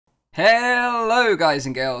Hello guys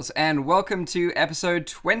and girls, and welcome to episode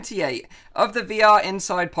 28 of the VR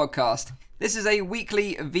Inside podcast. This is a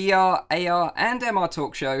weekly VR, AR and MR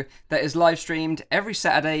talk show that is live streamed every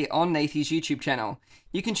Saturday on Nathie's YouTube channel.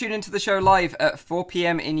 You can tune into the show live at 4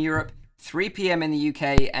 PM in Europe, 3 PM in the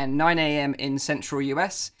UK and 9 AM in central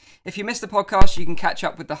US. If you missed the podcast, you can catch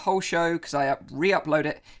up with the whole show because I re-upload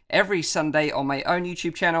it every Sunday on my own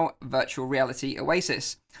YouTube channel, Virtual Reality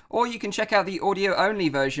Oasis. Or you can check out the audio-only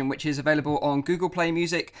version, which is available on Google Play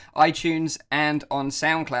Music, iTunes, and on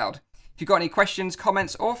SoundCloud. If you've got any questions,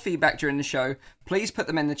 comments, or feedback during the show, please put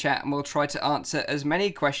them in the chat and we'll try to answer as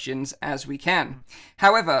many questions as we can.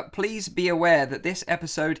 However, please be aware that this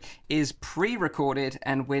episode is pre-recorded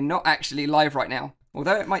and we're not actually live right now.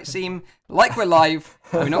 Although it might seem like we're live,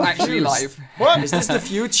 we're not actually live. What? Is this the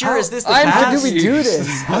future? Is this the past? How do we do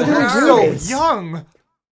this? How do we do this? So young.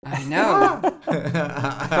 I know.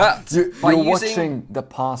 But you're watching the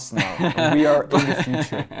past now. And we are in the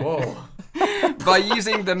future. Whoa. By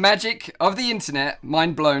using the magic of the internet,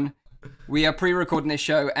 mind blown, we are pre-recording this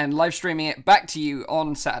show and live streaming it back to you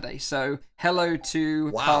on Saturday. So hello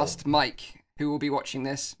to past Mike, who will be watching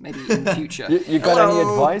this maybe in the future. You got any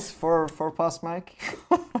advice for past Mike?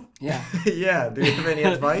 Yeah. Yeah, do you have any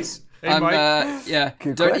advice? Hey, Mike. Yeah,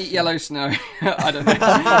 Good don't question. eat yellow snow. I don't know.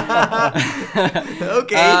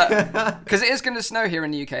 Okay. Because it is going to snow here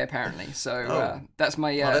in the UK apparently. So that's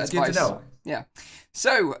my that's advice. good to know. Yeah.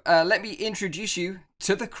 So let me introduce you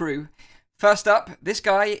to the crew. First up, this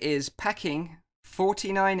guy is packing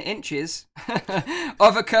 49 inches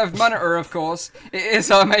of a curved monitor, of course. It is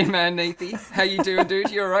our main man, Nathie. How you doing, dude?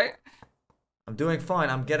 You alright? I'm doing fine.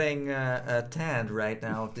 I'm getting tanned right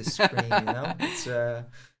now at this screen, you know? It's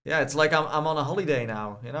it's like I'm on a holiday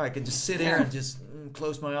now, you know? I can just sit here and just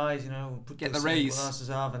close my eyes, you know, put Get the the rays. glasses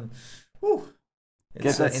off and whew.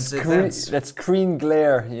 Get that intense. that screen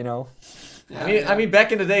glare, you know. Yeah, I mean,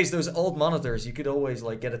 back in the days, those old monitors, you could always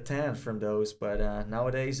like get a tan from those. But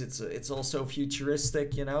nowadays, it's also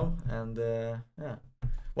futuristic, you know. And Well,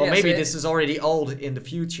 Yeah, maybe so this is already old in the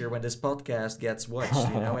future when this podcast gets watched.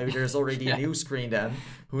 You know, maybe there's already a new screen then.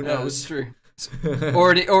 Who That's knows? true.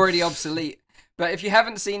 already obsolete. But if you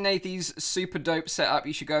haven't seen Nathie's super dope setup,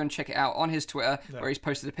 you should go and check it out on his Twitter, where he's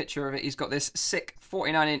posted a picture of it. He's got this sick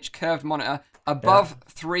 49-inch curved monitor above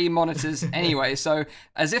 3 monitors anyway. So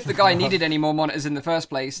as if the guy needed any more monitors in the first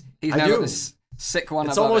place, he's now got this sick one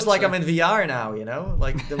It's above almost it, like so. I'm in VR now, you know?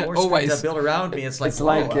 Like the more Always. screens I build around me, it's like,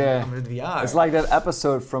 I'm in VR. It's like that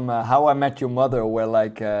episode from How I Met Your Mother where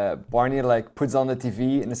like Barney like puts on the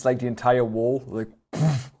TV and it's like the entire wall like.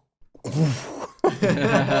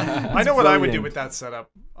 I know what I would do brilliant. with that setup.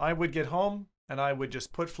 I would get home and I would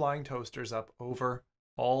just put flying toasters up over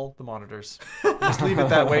all the monitors. Just leave it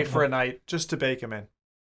that way for a night, just to bake them in.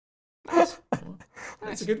 That's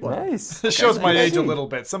a good one. Nice. This shows my nice. age a little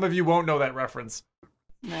bit. Some of you won't know that reference.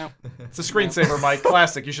 No. It's a screensaver, Mike.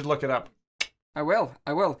 Classic. You should look it up. I will.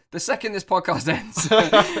 The second this podcast ends.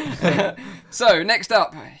 So, next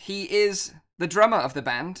up, he is the drummer of the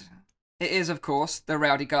band. It is, of course, the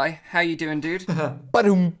RowdyGuy. How you doing, dude?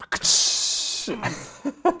 Ba-doom.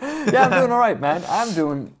 Yeah, I'm doing all right, man. I'm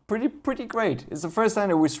doing pretty great. It's the first time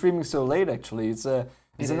that we're streaming so late. Actually, it's a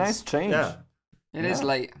nice change. Yeah. It is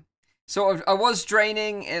late. Sort of, I was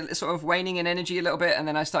draining, sort of waning in energy a little bit, and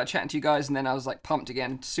then I started chatting to you guys, and then I was like pumped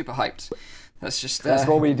again, super hyped. That's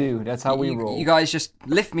what we do. That's how we roll. You guys just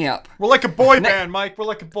lift me up. We're like a boy band, Mike. We're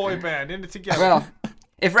like a boy band. In it together. Well,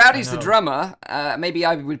 if Rowdy's the drummer, maybe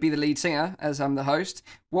I would be the lead singer, as I'm the host.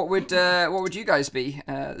 What would you guys be,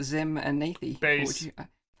 Zim and Nathie? Bass.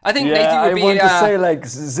 I think Yeah, Nathie would I be. want to say like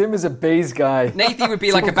Zim is a bass guy. Nathie would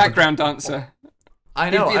be like a background dancer. I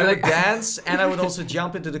know, He'd be I like- would dance, and I would also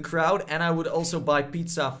jump into the crowd, and I would also buy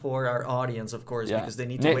pizza for our audience, of course, Yeah. because they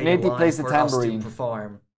need to wait Nathie in line plays the for us to tambourine.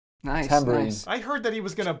 perform. Nice. Tambourine. Nice. I heard that he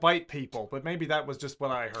was going to bite people, but maybe that was just what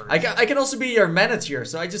I heard. I can also be your manager,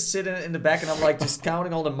 so I just sit in the back and I'm like just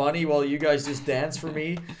counting all the money while you guys just dance for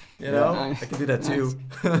me, you know? nice. I can do that too.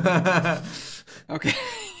 Okay.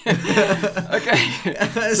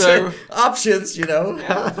 Okay. So options, you know?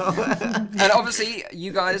 And obviously,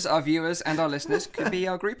 you guys, our viewers and our listeners, could be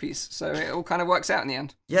our groupies. So it all kind of works out in the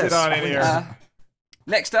end. Yes. Get on in here.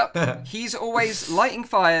 Next up, he's always lighting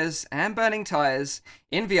fires and burning tires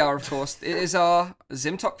in VR, of course. It is our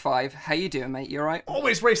Zimtok 5. How you doing, mate? You alright?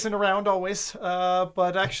 Always racing around, always.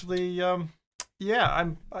 But actually, yeah,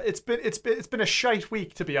 It's been a shite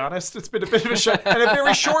week, to be honest. It's been a bit of a shite and a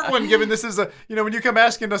very short one. Given this is when you come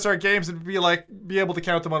asking us our games and be able to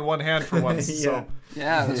count them on one hand for once. Yeah. So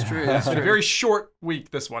Yeah, that's true. That's it's been a true. very short week.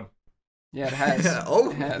 This one. Yeah, it has. Oh.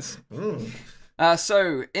 It has. Mm.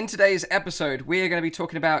 So, in today's episode, we are going to be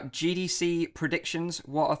talking about GDC Predictions,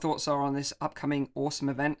 what our thoughts are on this upcoming awesome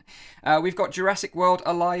event. We've got Jurassic World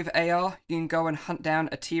Alive AR. You can go and hunt down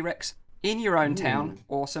a T-Rex in your own town.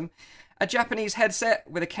 Awesome. A Japanese headset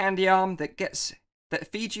with a candy arm that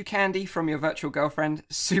feeds you candy from your virtual girlfriend.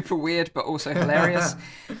 Super weird, but also hilarious.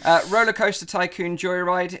 Rollercoaster Tycoon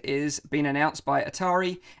Joyride is being announced by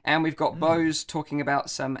Atari. And we've got Bose talking about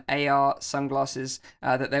some AR sunglasses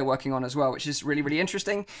that they're working on as well, which is really, really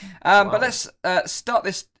interesting. But let's start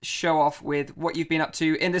this show off with what you've been up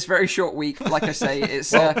to in this very short week. Like I say,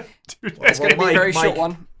 it's going to be a very short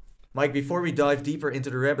one. Mike, before we dive deeper into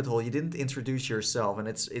the rabbit hole, you didn't introduce yourself, and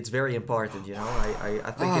it's very important, you know.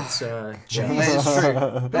 I think it's that is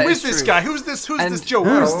true. Who is this guy? Who's this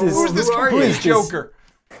Joker? Who's this complete Joker?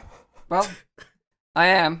 Well, I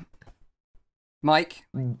am Mike,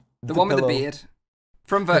 the one with the beard,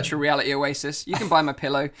 from Virtual Reality Oasis. You can buy my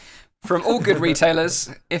pillow from all good retailers.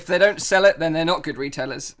 If they don't sell it, then they're not good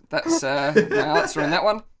retailers. That's my answer on that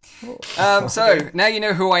one. So now you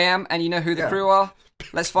know who I am, and you know who the crew are.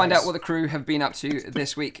 Let's find out what the crew have been up to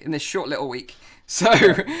this week, in this short little week. So,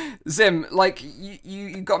 Zim, like,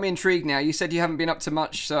 you got me intrigued now. You said you haven't been up to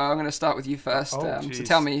much, so I'm going to start with you first. So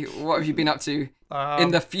tell me, what have you been up to in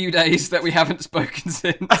the few days that we haven't spoken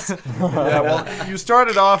since? Yeah, well, you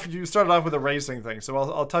started off with a racing thing, so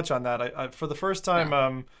I'll touch on that. I for the first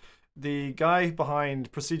time, the guy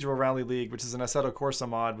behind Procedural Rally League, which is an Assetto Corsa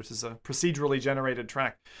mod, which is a procedurally generated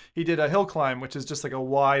track, he did a hill climb, which is just like a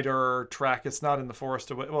wider track. It's not in the forest.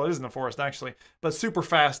 Well, it is in the forest, actually, but super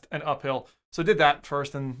fast and uphill. So I did that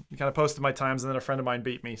first and kind of posted my times, and then a friend of mine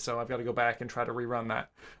beat me, so I've got to go back and try to rerun that.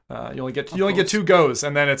 You only get 2 goes,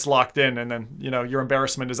 and then it's locked in, and then your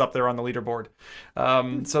embarrassment is up there on the leaderboard.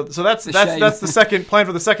 So that's the second plan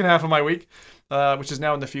for the second half of my week. Which is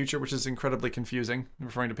now in the future, which is incredibly confusing,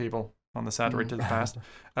 referring to people on the Saturday to the past.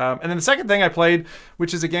 And then the second thing I played,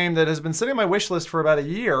 which is a game that has been sitting on my wish list for about a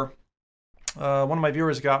year, one of my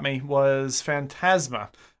viewers got me, was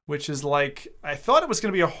Phantasma, which is like, I thought it was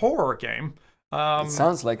going to be a horror game. It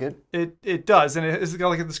sounds like it. It does, and it's got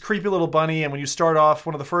like this creepy little bunny, and when you start off,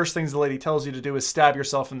 one of the first things the lady tells you to do is stab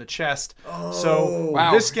yourself in the chest. So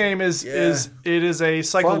this game is a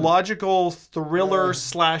psychological thriller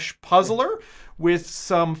 / puzzler with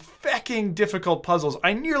some fecking difficult puzzles.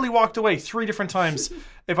 I nearly walked away 3 different times.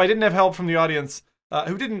 If I didn't have help from the audience,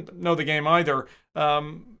 who didn't know the game either,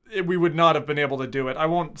 we would not have been able to do it. I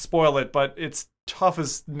won't spoil it, but it's tough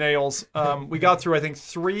as nails. We got through, I think,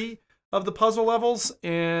 3 of the puzzle levels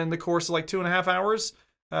in the course of like 2.5 hours.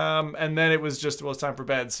 And then it was time for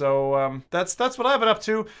bed. So that's what I've been up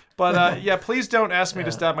to. But yeah, please don't ask me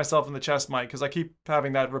to stab myself in the chest, Mike, because I keep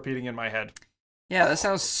having that repeating in my head. Yeah, that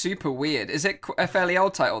sounds super weird. Is it a fairly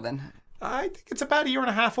old title then? I think it's about 1.5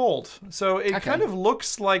 years old. So it kind of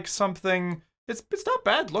looks like something. It's not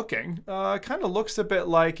bad looking. It kind of looks a bit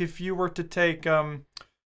like if you were to take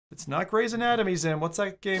it's not Grey's Anatomy's in. What's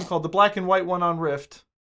that game called? The black and white one on Rift.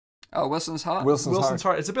 Oh, Wilson's Heart. Wilson's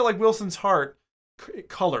Heart. It's a bit like Wilson's Heart,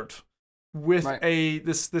 colored with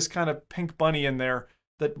this kind of pink bunny in there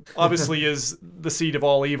that obviously is the seed of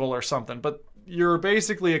all evil or something. But you're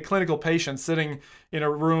basically a clinical patient sitting in a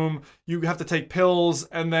room. You have to take pills,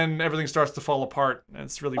 and then everything starts to fall apart. And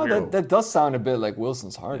it's really weird. That does sound a bit like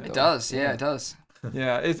Wilson's Heart. It does, yeah, it does.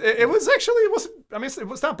 Yeah, it was actually, it wasn't. I mean, it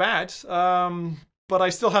was not bad. But I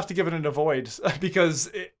still have to give it an avoid because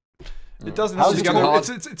it doesn't.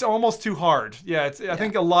 It's almost too hard. Yeah, I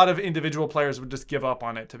think a lot of individual players would just give up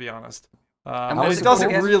on it, to be honest. It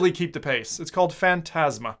doesn't really keep the pace. It's called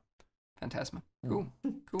Phantasma. Cool.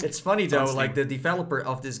 It's funny though, like the developer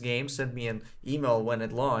of this game sent me an email when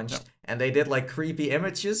it launched, and they did like creepy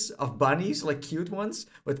images of bunnies, like cute ones,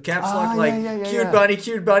 with caps lock, cute bunny,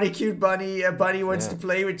 cute bunny, cute bunny, a bunny wants to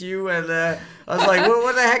play with you, and I was like,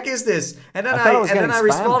 what the heck is this? And then I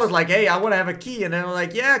responded like, hey, I want to have a key, and then I'm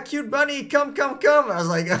like, yeah, cute bunny, come. I was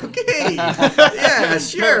like, okay, yeah,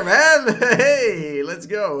 sure, man, hey, let's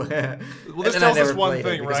go. Well, this tells us one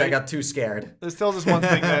thing, because right? I got too scared. This tells us one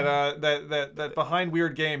thing that behind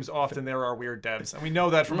weird games, often there are weird devs, and we know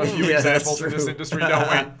that from a few examples in this industry, don't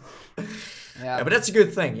we? Yeah, but that's a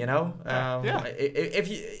good thing, you know.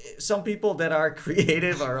 Some people that are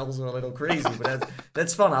creative are also a little crazy, but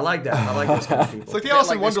that's fun. I like that. I like those kind of people. It's like the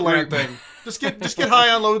Alice in Wonderland thing. Just get high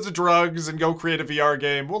on loads of drugs and go create a VR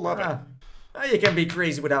game. We'll love it. You can be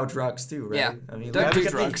crazy without drugs too, right? Yeah. I mean, don't do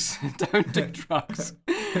drugs. Don't do drugs.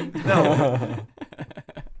 No.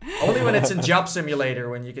 Only when it's in Job Simulator,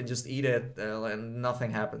 when you can just eat it and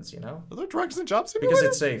nothing happens, you know? Are there drugs in Job Simulator? Because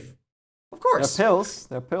it's safe. Of course.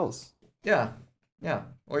 They're pills. Yeah. Yeah,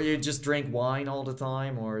 or you just drink wine all the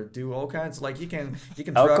time, or do all kinds. Like you can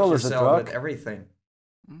Alcohol drug is a yourself drug. with everything.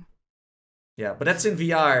 Yeah, but that's in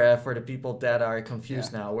VR for the people that are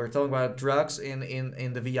confused now. We're talking about drugs in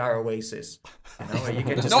the VR Oasis. You know, where you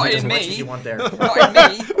can just Not put in as much me. as you want there. Not in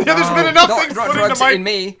me. Yeah, there's been enough Not things put into drugs my... in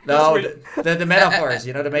me. No, the metaphors,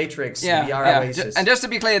 you know, the Matrix, Yeah, VR yeah. Oasis. And just to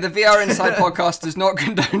be clear, the VR Inside podcast does not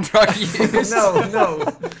condone drug use. No.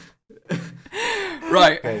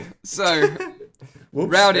 Right. Okay. So,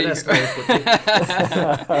 Whoops, Rowdy, that escalated quickly.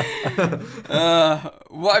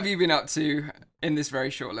 what have you been up to in this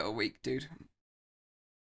very short little week, dude?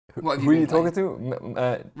 What have Who are you been talking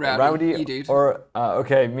to? Rowdy, you, dude. Or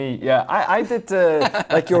okay, me. Yeah, I did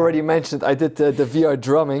like you already mentioned. I did the VR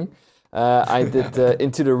drumming. I did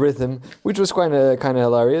Into the Rhythm, which was kind of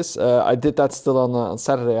hilarious. I did that still on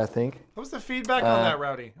Saturday, I think. What was the feedback on that,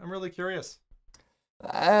 Rowdy? I'm really curious.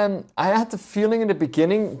 I had the feeling in the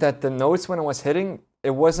beginning that the notes when I was hitting, it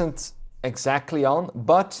wasn't exactly on,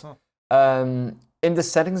 but in the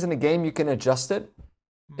settings in the game, you can adjust it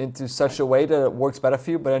into such a way that it works better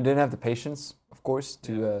for you. But I didn't have the patience, of course,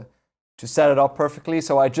 to set it up perfectly.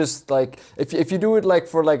 So I just like if you do it like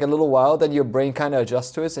for like a little while, then your brain kind of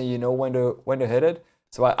adjusts to it, and you know when to hit it.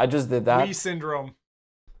 So I just did that. Wii syndrome.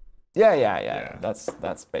 Yeah.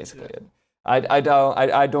 That's basically it. I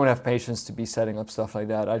don't have patience to be setting up stuff like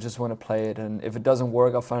that. I just want to play it, and if it doesn't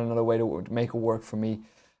work, I'll find another way to make it work for me.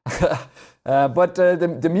 But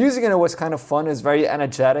the music in it was kind of fun. It's very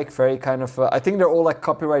energetic, very kind of. I think they're all like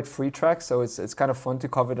copyright-free tracks, so it's kind of fun to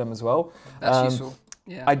cover them as well. That's useful.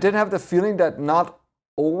 Yeah. I did have the feeling that not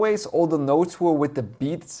always all the notes were with the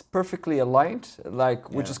beats perfectly aligned,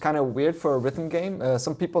 which is kind of weird for a rhythm game.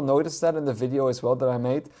 Some people noticed that in the video as well that I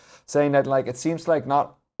made, saying that like it seems like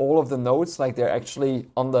not all of the notes like they're actually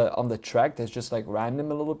on the track. There's just like random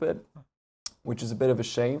a little bit, which is a bit of a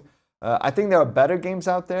shame. I think there are better games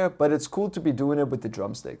out there, but it's cool to be doing it with the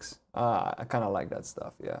drumsticks. I kind of like that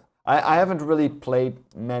stuff, yeah. I haven't really played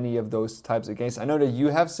many of those types of games. I know that you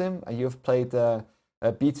have, Sim. You have played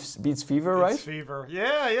Beats Fever, right? Beats Fever.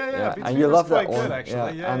 Yeah. Beats and Fever's you love quite that one. good,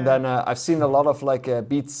 actually. Yeah. And then I've seen a lot of like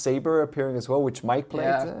Beat Saber appearing as well, which Mike played.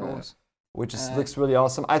 Yeah, of course. Which looks really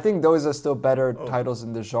awesome. I think those are still better titles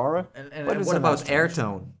in the genre. And what about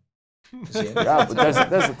Airtone? Yeah, but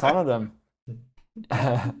there's a ton of them.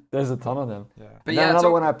 There's a ton of them. Yeah. But and yeah, then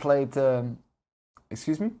another one I played.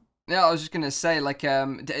 Excuse me? Yeah, I was just gonna say, like,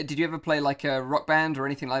 did you ever play like a Rock Band or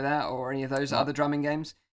anything like that, or any of those other drumming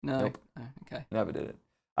games? No. Nope. Oh, okay. Never did it.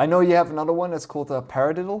 I know you have another one that's called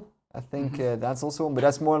Paradiddle. I think that's also one, but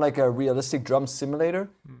that's more like a realistic drum simulator.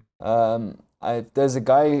 There's a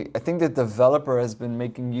guy, I think the developer has been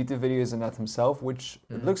making YouTube videos on that himself, which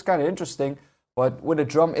it looks kind of interesting. But with a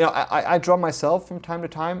drum, I drum myself from time to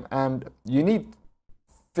time, and you need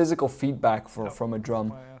physical feedback from a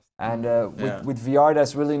drum. And with VR,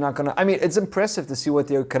 that's really not gonna. I mean, it's impressive to see what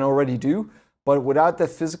they can already do, but without that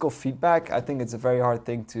physical feedback, I think it's a very hard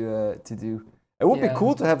thing to do. It would be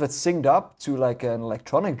cool to have it synced up to like an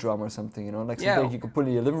electronic drum or something, you know, like something you can put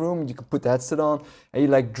in your living room, you can put the headset on, and you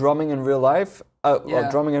like drumming in real life, or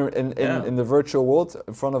drumming in the virtual world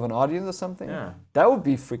in front of an audience or something. Yeah. That would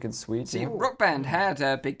be freaking sweet. See, Rock Band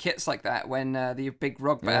had big kits like that when the big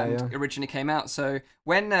Rock Band originally came out. So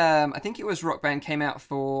when I think it was Rock Band came out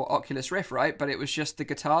for Oculus Rift, right? But it was just the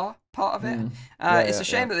guitar part of it. It's a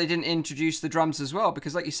shame that they didn't introduce the drums as well,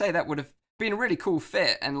 because like you say, that would have been a really cool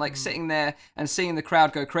fit, and like sitting there and seeing the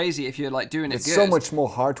crowd go crazy if you're like doing it good. So much more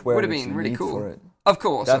hardware would have been really cool for it. Of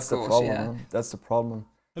course, that's the problem. Yeah. That's the problem.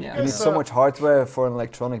 Yeah. You need so much hardware for an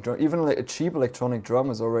electronic drum. Even like a cheap electronic drum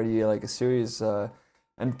is already like a serious.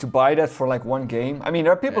 And to buy that for like one game, I mean,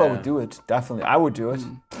 there are people that would do it. Definitely, I would do it.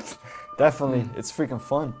 Definitely, it's freaking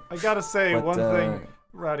fun. I gotta say one thing,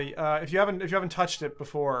 Rowdy. If you haven't touched it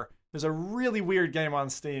before, there's a really weird game on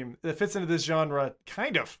Steam that fits into this genre,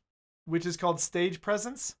 kind of, which is called Stage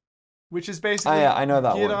Presence, which is basically I know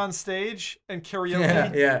that get one. on stage and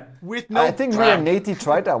karaoke with no. I think me and Nathie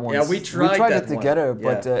tried that once. Yeah, we tried it together,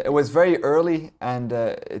 but it was very early and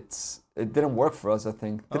it didn't work for us. I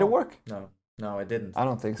think did it work? No, it didn't. I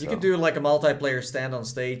don't think so. You could do like a multiplayer stand on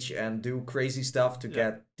stage and do crazy stuff to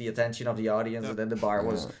get the attention of the audience, and then the bar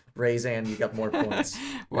was raising and you got more points.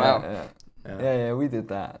 Wow. Yeah, we did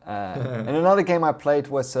that. And another game I played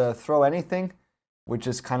was Throw Anything, which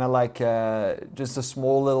is kind of like just a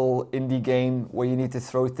small little indie game where you need to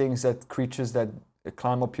throw things at creatures that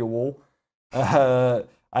climb up your wall.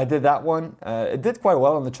 I did that one. It did quite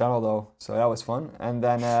well on the channel though, so that was fun. And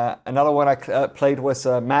then another one I played was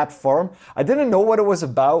Mad Farm. I didn't know what it was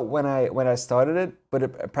about when I started it, but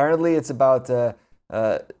apparently it's about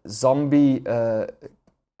zombie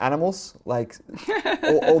animals, like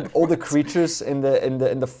all the creatures in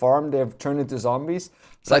the farm, they've turned into zombies.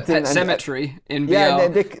 It's like Pet Cemetery in VR. Yeah,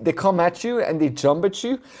 and they come at you and they jump at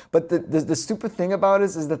you. But the stupid thing about it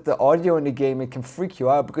is that the audio in the game, it can freak you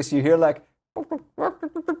out because you hear like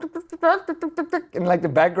in like the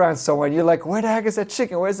background somewhere, and you're like, where the heck is that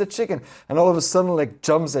chicken? Where's the chicken? And all of a sudden, like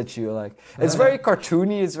jumps at you. Like it's very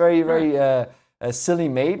cartoony. It's very silly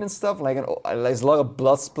made and stuff. Like there's a lot of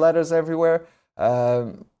blood splatters everywhere.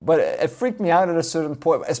 But it freaked me out at a certain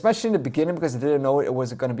point, especially in the beginning because I didn't know it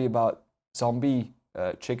was going to be about zombie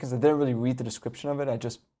chickens. I didn't really read the description of it. I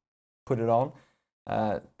just put it on.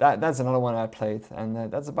 That's another one I played,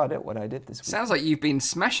 and that's about it. What I did this week. Sounds like you've been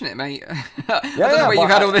smashing it, mate. I don't know where you've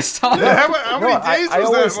had all this time. Yeah, how many days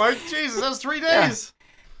was that? Like, Jesus, that's 3 days.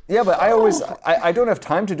 Yeah, but I don't have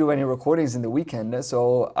time to do any recordings in the weekend,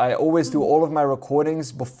 so I always do all of my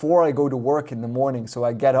recordings before I go to work in the morning. So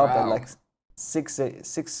I get up at like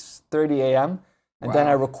 6:30 a.m. and then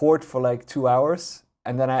I record for like 2 hours,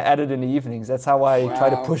 and then I edit in the evenings. That's how I try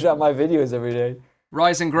to push out my videos every day.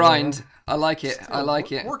 Rise and grind. Yeah. I like it. I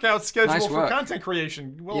like it. Workout schedule for content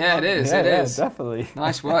creation. Well done. It is. It is. Definitely.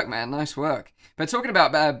 Nice work, man. Nice work. But talking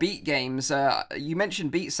about Beat games, you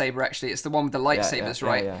mentioned Beat Saber, actually. It's the one with the lightsabers,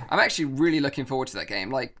 right? Yeah. I'm actually really looking forward to that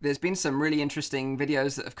game. Like, there's been some really interesting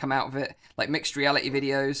videos that have come out of it, like mixed reality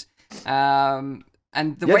videos.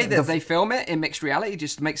 And the way that they film it in mixed reality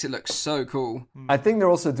just makes it look so cool. I think they're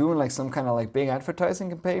also doing like some kind of like big advertising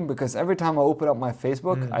campaign, because every time I open up my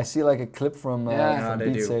Facebook, I see like a clip from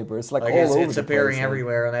Beat Saber. It's like all over the place. It's appearing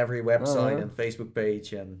everywhere on every website and Facebook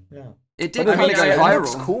page, and it did kind of go viral. It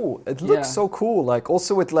looks cool. It looks so cool. Like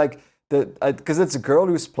also with like because it's a girl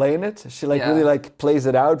who's playing it. She like really like plays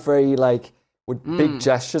it out very like with big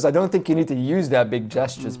gestures. I don't think you need to use that big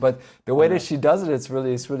gestures, but the way that she does it, it's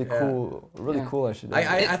really cool. Really cool.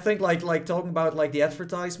 I think like talking about like the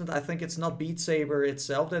advertisement, I think it's not Beat Saber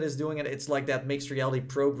itself that is doing it. It's like that mixed reality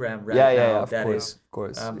program now. Of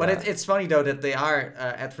course. But it's funny though that they are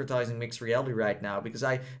advertising mixed reality right now, because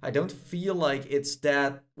I don't feel like it's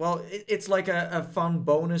that, well, it's like a fun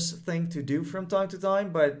bonus thing to do from time to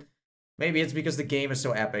time, but maybe it's because the game is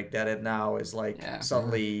so epic that it now is like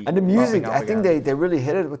suddenly. And the music, I think they really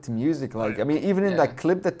hit it with the music. Like, I mean, even in that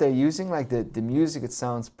clip that they're using, like the music, it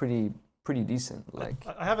sounds pretty decent. Like,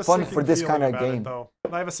 I have a fun for this kind of game.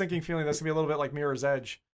 I have a sinking feeling that's gonna be a little bit like Mirror's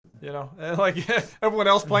Edge. You know, and like everyone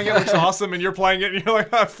else playing it looks awesome, and you're playing it, and you're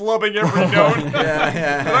like flubbing every note.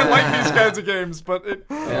 And I like these kinds of games, but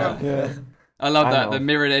I love that, the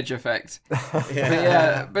mirrored edge effect.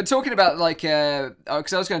 But talking about like,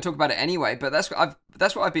 because I was going to talk about it anyway, but that's what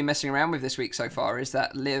I've been messing around with this week so far, is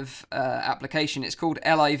that Live application. It's called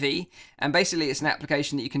LIV, and basically it's an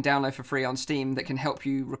application that you can download for free on Steam that can help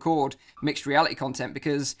you record mixed reality content,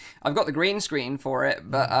 because I've got the green screen for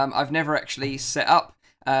it, but I've never actually set up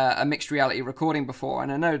a mixed reality recording before,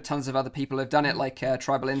 and I know tons of other people have done it, like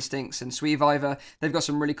Tribal Instincts and Sweeviver. They've got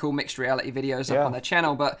some really cool mixed reality videos up on their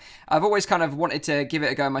channel, but I've always kind of wanted to give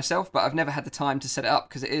it a go myself, but I've never had the time to set it up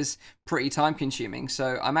because it is pretty time consuming.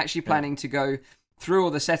 So I'm actually planning to go through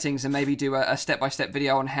all the settings and maybe do a step-by-step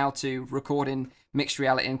video on how to record in mixed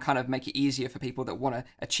reality and kind of make it easier for people that want to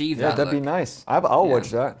achieve that. That'd be nice. I'll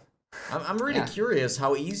watch that. I'm really curious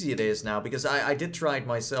how easy it is now, because I did try it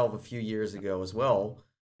myself a few years ago as well.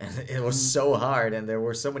 And it was so hard, and there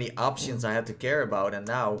were so many options I had to care about, and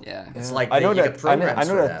now it's like I know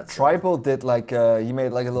that Tribal did like he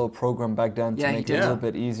made like a little program back then to make it a little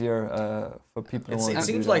bit easier for people. It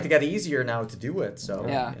seems like to get easier now to do it. So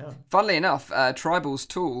funnily enough, Tribal's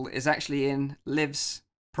tool is actually in Liv's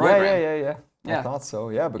program. I thought so.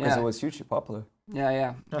 Yeah, because it was hugely popular.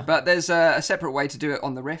 But there's a separate way to do it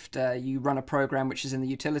on the Rift. You run a program which is in the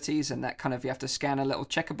utilities, and that kind of, you have to scan a little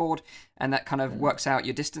checkerboard, and that kind of works out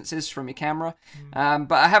your distances from your camera.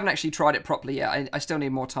 But I haven't actually tried it properly yet. I still need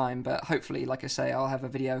more time, but hopefully, like I say, I'll have a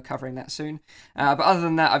video covering that soon. But other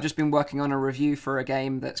than that, I've just been working on a review for a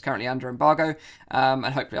game that's currently under embargo, and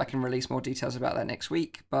hopefully I can release more details about that next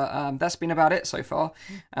week. But that's been about it so far.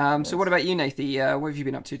 So what about you, Nathie? What have you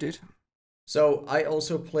been up to, dude? So I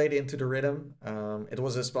also played Into the Rhythm. It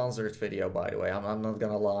was a sponsored video, by the way. I'm not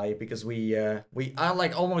gonna lie, because I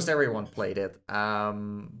like almost everyone played it.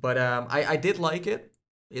 But I did like it.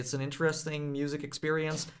 It's an interesting music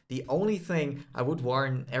experience. The only thing I would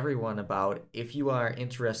warn everyone about, if you are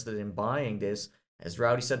interested in buying this, as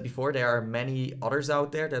Rowdy said before, there are many others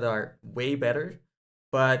out there that are way better.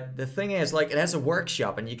 But the thing is, like, it has a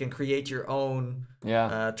workshop, and you can create your own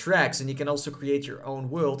tracks, and you can also create your own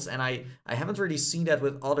worlds. And I haven't really seen that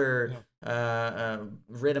with other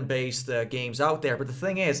rhythm-based games out there. But the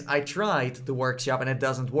thing is, I tried the workshop and it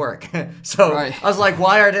doesn't work. So I was like,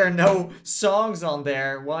 why are there no songs on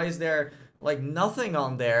there? Why is there like nothing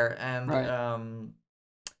on there? And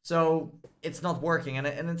so it's not working. And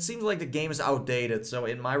it seems like the game is outdated. So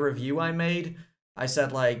in my review I made, I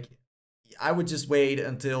said like, I would just wait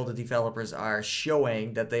until the developers are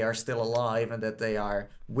showing that they are still alive and that they are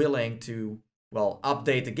willing to, well,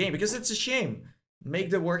 update the game, because it's a shame. Make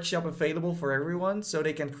the workshop available for everyone so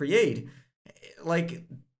they can create. Like,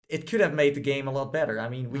 it could have made the game a lot better. I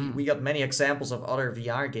mean, we got many examples of other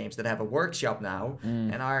VR games that have a workshop now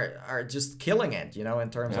and are just killing it, you know, in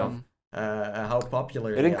terms of how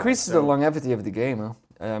popular it increases the longevity of the game, huh?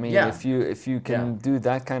 I mean, if you can do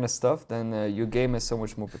that kind of stuff, then your game has so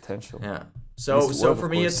much more potential. Yeah. So for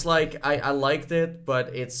me, it's like I liked it,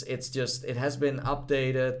 but it's just it has been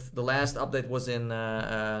updated. The last update was in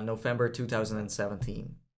November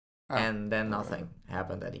 2017, and then nothing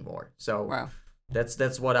happened anymore. So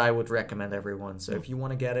that's what I would recommend everyone. So if you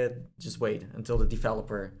want to get it, just wait until the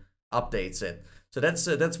developer updates it. So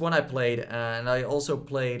that's one I played, and I also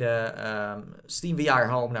played Steam VR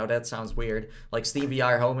Home. Now that sounds weird. Like Steam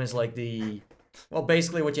VR Home is like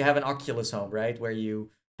basically what you have in Oculus Home, right? Where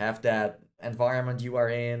you have that environment you are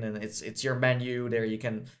in, and it's your menu there. You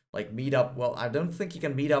can like meet up. Well, I don't think you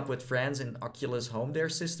can meet up with friends in Oculus Home their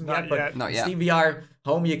system yet, but not yet. Steam VR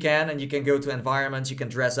Home you can, and you can go to environments. You can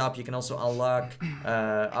dress up. You can also unlock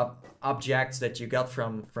objects that you got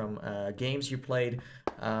from games you played.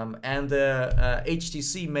 And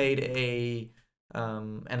HTC made a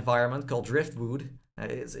environment called Driftwood.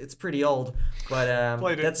 It's pretty old, but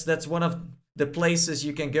that's one of the places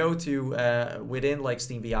you can go to within like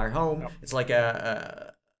Steam VR Home. It's like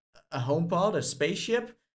a HomePod, a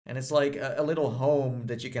spaceship, and it's like a little home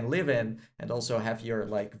that you can live in and also have your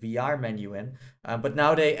like VR menu in. But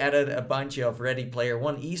now they added a bunch of Ready Player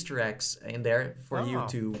One Easter eggs in there for you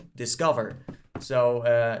to discover. So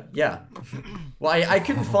well, I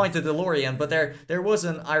couldn't find the DeLorean, but there was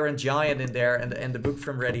an Iron Giant in there, and the book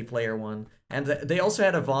from Ready Player One, and they also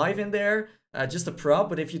had a Vive in there, just a prop.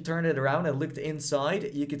 But if you turned it around and looked inside,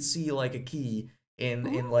 you could see like a key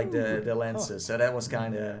in like the lenses. So that was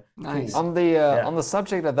kind of nice. Cool. On the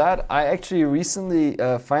subject of that, I actually recently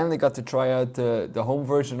finally got to try out the home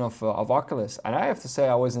version of Oculus, and I have to say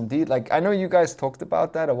I was indeed like, I know you guys talked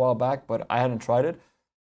about that a while back, but I hadn't tried it.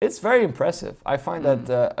 It's very impressive. I find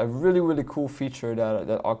that a really cool feature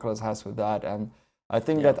that Oculus has with that, and I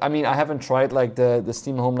think that, I mean, I haven't tried like the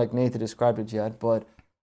Steam Home like Nathie described it yet, but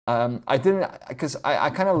I didn't, because I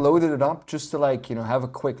kind of loaded it up just to like, you know, have a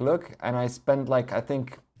quick look, and I spent like, I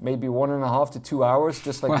think maybe 1.5 to 2 hours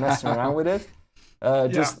just like messing around with it. I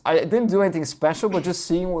didn't do anything special, but just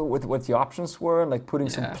seeing what the options were, like putting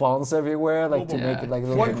some plants everywhere, like to make it like a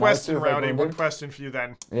little bit question, nicer, Rowdy. One question for you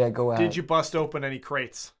then. Yeah, go ahead. Did you bust open any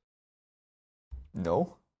crates?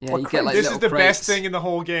 No. Yeah, you get, like, this is the crates. best thing in the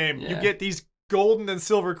whole game. You get these golden and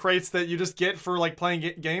silver crates that you just get for like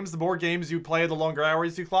playing games. The more games you play, the longer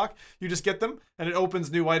hours you clock. You just get them, and it opens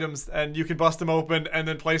new items, and you can bust them open and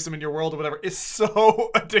then place them in your world or whatever. It's so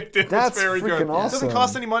addictive. That's it's very good. awesome. It doesn't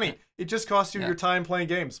cost any money. It just costs you your time playing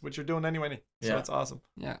games, which you're doing anyway. So that's awesome.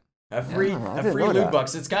 Yeah. A free loot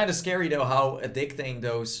box. It's kind of scary though how addicting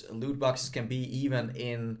those loot boxes can be, even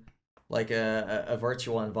in like a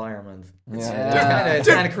virtual environment. It's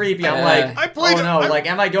kind of creepy. I'm like, like,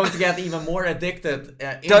 am I going to get even more addicted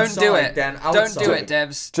Don't do it. Than outside? Don't do it,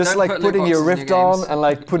 devs. Just Don't like put putting your Rift on and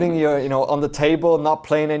like putting your, on the table, not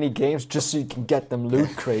playing any games, just so you can get them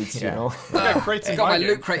loot crates, you know. Crates I got my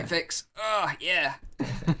loot crate fix. Oh, yeah.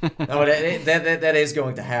 No, that is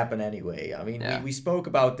going to happen anyway. I mean, we spoke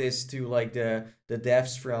about this to like the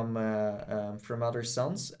devs from Other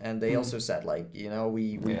Sons, and they also said like,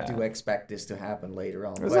 we do expect this to happen later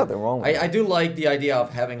on. There's nothing wrong with it. I do like the idea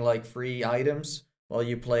of having like free items while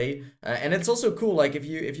you play, and it's also cool. Like if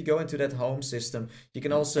you go into that home system, you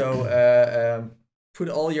can also put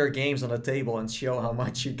all your games on the table and show how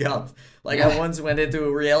much you got. Like I once went into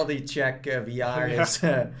a reality check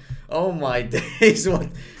VR. Oh my days!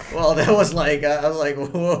 Well, that was like I was like,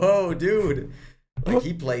 whoa, dude! Like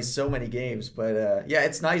he plays so many games, but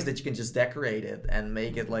it's nice that you can just decorate it and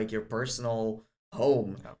make it like your personal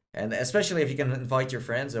home. And especially if you can invite your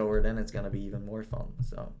friends over, then it's gonna be even more fun.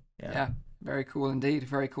 So yeah. Very cool indeed.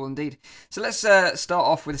 Very cool indeed. So let's start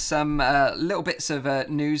off with some little bits of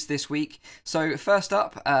news this week. So first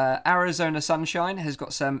up, Arizona Sunshine has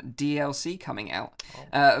got some DLC coming out.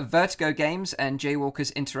 Vertigo Games and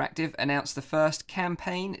Jaywalkers Interactive announced the first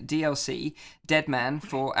campaign DLC, Dead Man,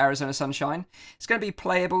 for Arizona Sunshine. It's going to be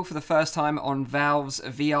playable for the first time on Valve's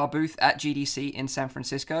VR booth at GDC in San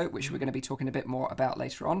Francisco, which we're going to be talking a bit more about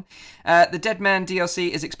later on. The Dead Man DLC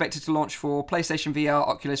is expected to launch for PlayStation VR,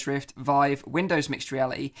 Oculus Rift, Vive, Windows Mixed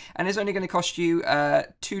Reality, and is only going to cost you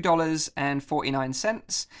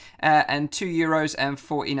 $2.49 and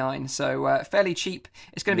 €2.49, so fairly cheap.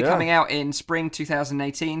 It's going to be coming out in spring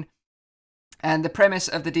 2018. And the premise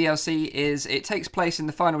of the DLC is it takes place in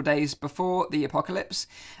the final days before the apocalypse.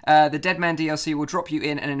 The Dead Man DLC will drop you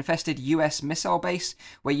in an infested US missile base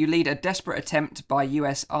where you lead a desperate attempt by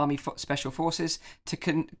US Army Special Forces to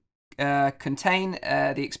contain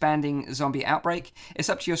the expanding zombie outbreak. It's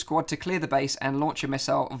up to your squad to clear the base and launch a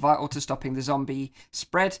missile vital to stopping the zombie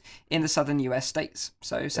spread in the southern US states.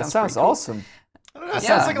 So sounds cool. Awesome. That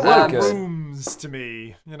sounds like a lot of rooms to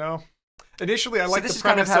me, you know? Initially, I like the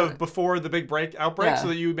premise of before the big outbreak, so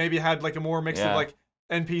that you maybe had like a more mix of like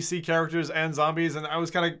NPC characters and zombies, and I was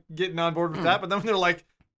kind of getting on board with that, but then when they're like,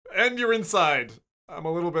 and you're inside, I'm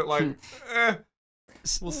a little bit like,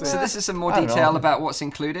 we'll see. So this is some more detail about what's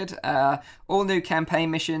included. All new campaign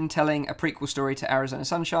mission telling a prequel story to Arizona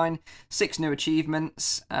Sunshine, 6 new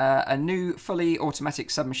achievements, a new fully automatic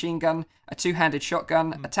submachine gun, a 2-handed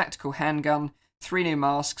shotgun, a tactical handgun, 3 new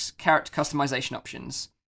masks, character customization options.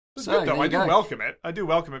 It's good, though. I do welcome it. I do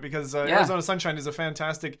welcome it because Arizona Sunshine is a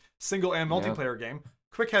fantastic single and multiplayer game.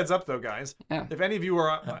 Quick heads up, though, guys. If any of you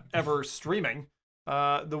are ever streaming,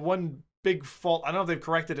 the one big fault, I don't know if they've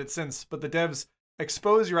corrected it since, but the devs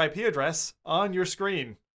expose your IP address on your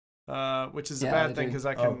screen, which is a bad thing because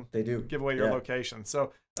that can give away your location.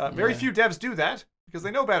 So very few devs do that because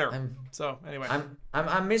they know better. So anyway,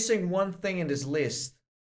 I'm missing one thing in this list,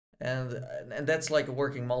 and that's like a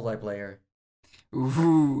working multiplayer.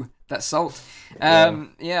 Ooh, that's salt.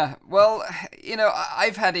 Well, you know,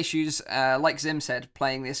 I've had issues, like Zim said,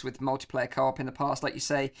 playing this with multiplayer co-op in the past. Like you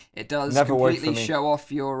say, it does completely show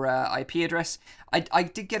off your IP address. I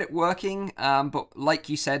did get it working, but like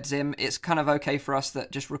you said, Zim, it's kind of okay for us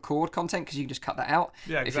that just record content because you can just cut that out.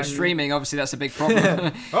 Yeah, exactly. If you're streaming, obviously that's a big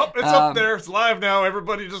problem. Oh, it's up there. It's live now.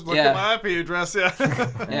 Everybody just look at my IP address.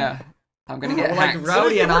 Yeah. I'm gonna get like hacked.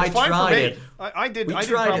 Rowdy and I tried it. I did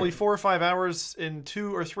probably 4 or 5 hours in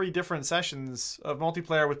 2 or 3 different sessions of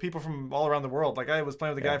multiplayer with people from all around the world. Like I was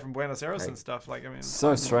playing with a guy from Buenos Aires and stuff. Like I mean,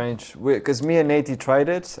 so strange. Because me and Nathie tried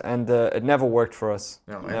it and it never worked for us.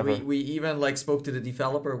 No, and we even like spoke to the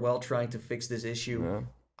developer while trying to fix this issue. Yeah.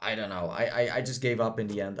 I don't know. I just gave up in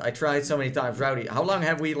the end. I tried so many times. Rowdy, how long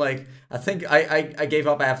have we like... I think I gave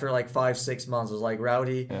up after like 5-6 months. I was like,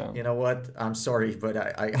 Rowdy, you know what? I'm sorry, but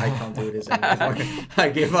I can't do this anymore. I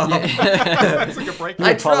give up. It's like a breakup.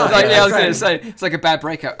 I was going to say, it's like a bad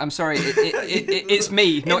breakup. I'm sorry. It's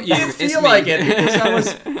me, not you. It did feel like it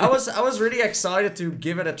because I was really excited to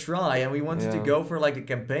give it a try, and we wanted to go for like a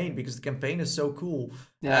campaign because the campaign is so cool.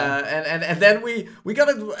 And then we got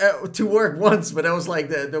it to work once, but it was like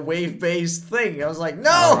the wave-based thing. I was like,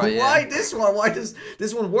 no, why this one? Why does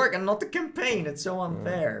this one work and not the campaign? It's so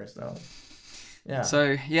unfair. So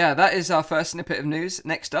that is our first snippet of news.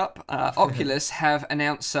 Next up, Oculus have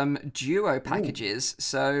announced some duo packages.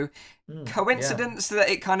 So coincidence that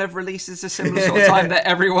it kind of releases a similar sort of time that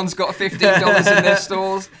everyone's got $15 in their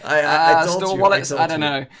stores, store wallets. I don't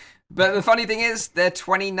know. But the funny thing is, they're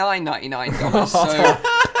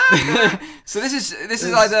 $29.99. So this is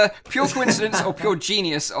either pure coincidence or pure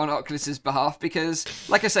genius on Oculus's behalf, because,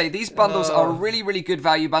 like I say, these bundles are really, really good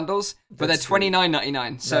value bundles, but they're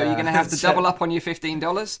 $29.99. So you're gonna have to double up on your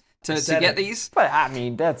 $15 to get these. But I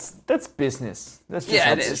mean, that's business. That's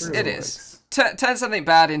just it is. Turn something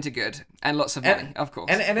bad into good and lots of money, of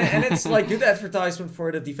course. And it's like good advertisement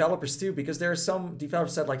for the developers too, because there are some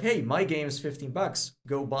developers that like, hey, my game is $15,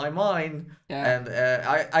 go buy mine. Yeah. And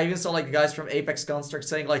I even saw like guys from Apex Construct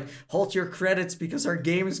saying like, hold your credits because our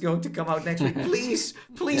game is going to come out next week. Please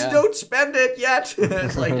don't spend it yet.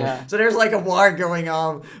 It's like so there's like a war going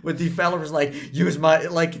on with developers like use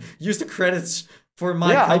the credits for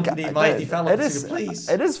my company, my developers, please.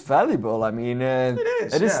 It is valuable. I mean,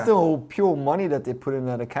 it is still pure money that they put in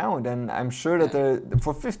that account, and I'm sure that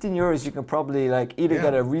for €15 you can probably like either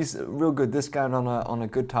get a real good discount on a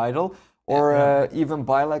good title, or even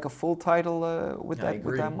buy like a full title with that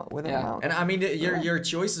amount. And I mean, your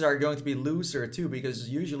choices are going to be looser too, because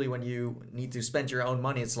usually when you need to spend your own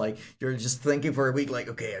money, it's like you're just thinking for a week, like,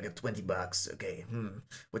 okay, I got $20. Okay,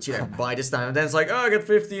 what should I buy this time? And then it's like, oh, I got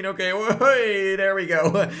 15. Okay, hey, there we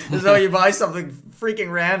go. So you buy something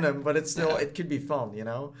freaking random, but it's still it could be fun, you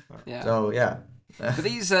know? Yeah. So yeah. For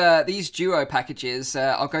these duo packages,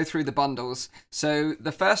 I'll go through the bundles. So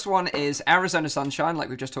the first one is Arizona Sunshine, like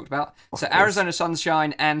we've just talked about. So Arizona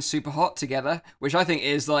Sunshine and Super Hot together, which I think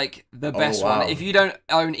is like the best one. If you don't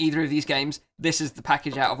own either of these games, this is the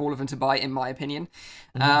package out of all of them to buy, in my opinion.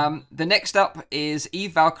 The next up is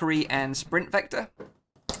Eve Valkyrie and Sprint Vector.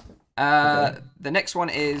 The next one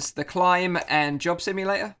is The Climb and Job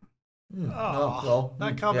Simulator.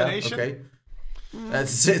 That combination. Yeah, okay.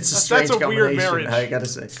 It's a strange that's a weird combination, marriage. I gotta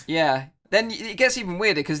say. Yeah. Then it gets even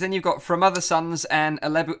weirder because then you've got From Other Suns and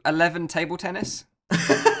 11 Table Tennis.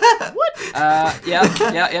 What? Yeah.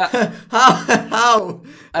 How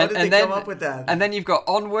did they come up with that? And then you've got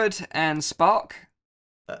Onward and Spark.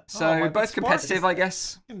 So both competitive, I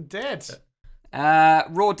guess. Dead.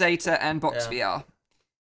 Raw Data and Box VR.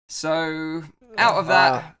 So out of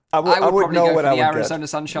that, I would probably know go what for I the would Arizona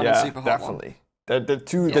Sunshine and Super Hot definitely. one. The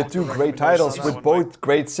two great titles with both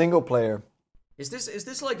great single player. Is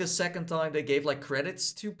this like the second time they gave like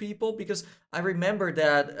credits to people? Because I remember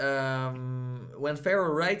that when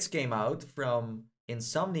Feral Rights came out from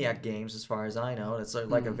Insomniac Games, as far as I know, it's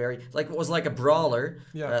like a very it was like a brawler,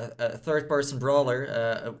 a third-person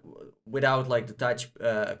brawler without like the touch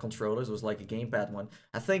controllers. It was like a gamepad one.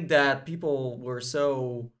 I think that people were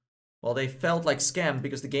they felt like scammed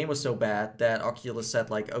because the game was so bad that Oculus said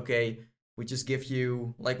like, okay, we just give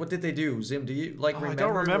you like, what did they do? Zim, do you like remember? I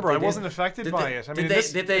don't remember. I wasn't affected by it. I mean,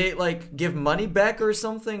 did they like give money back or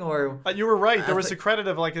something? Or you were right. There was a credit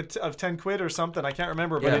of like of 10 quid or something. I can't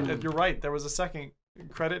remember, but you're right. There was a second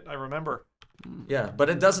credit. I remember. Yeah, but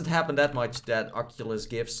it doesn't happen that much that Oculus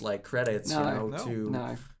gives like credits,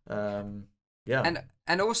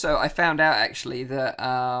 And also, I found out actually that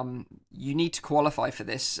you need to qualify for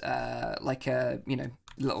this, like a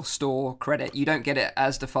little store credit. You don't get it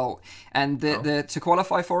as default, and to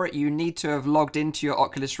qualify for it, you need to have logged into your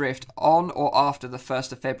Oculus Rift on or after the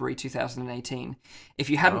 1st of February 2018. If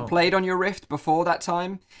you hadn't played on your Rift before that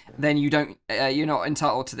time, then you don't. You're not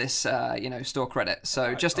entitled to this, store credit.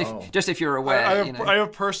 So just if you're aware, I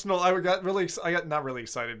have personal. I got not really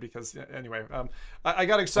excited because anyway. I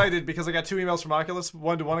got excited because I got 2 emails from Oculus,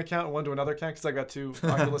 one to one account and one to another account, because I got 2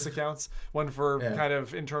 Oculus accounts, one for kind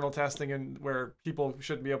of internal testing and where people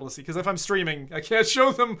shouldn't be able to see. Because if I'm streaming, I can't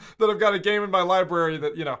show them that I've got a game in my library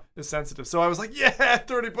that is sensitive. So I was like, yeah,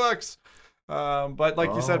 $30. But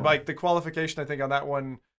like you said, Mike, the qualification I think on that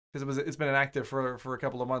one, because it's been inactive for a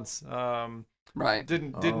couple of months,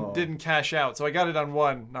 didn't cash out. So I got it on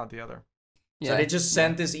one, not the other. So they just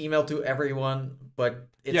sent this email to everyone, but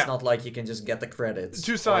it's not like you can just get the credits.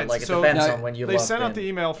 2 sides. Like it depends on when you log in. They sent out the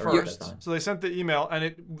email first. So they sent the email,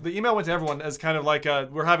 and the email went to everyone as kind of like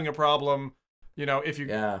we're having a problem, if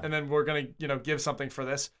you and then we're gonna give something for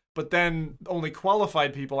this. But then only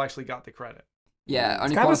qualified people actually got the credit. Yeah,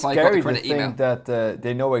 only it's qualified got the got the credit email. That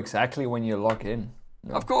they know exactly when you log in.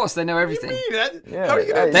 No. Of course, they know everything. What do you mean? How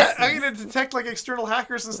are you gonna detect like external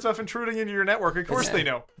hackers and stuff intruding into your network? Of course they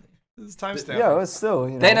know. This is timestamp. Yeah, but still,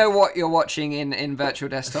 they know what you're watching in virtual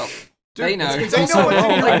desktop. Dude, they know. They know what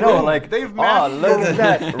I know, like, they've mapped. look at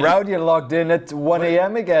that. Rowdy logged in at 1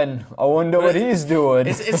 a.m. again. I wonder what he's doing.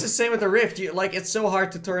 It's the same with the Rift. It's so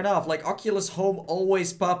hard to turn off. Like, Oculus Home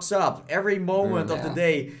always pops up every moment of the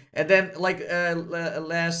day. And then,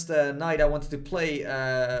 last night I wanted to play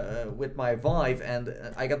with my Vive, and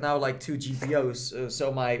I got now, 2 GPOs.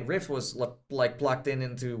 So my Rift was, plugged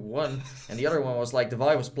into one, and the other one was, the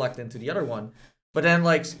Vive was plugged into the other one. But then,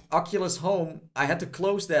 Oculus Home, I had to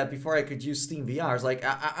close that before I could use Steam VR. It's like,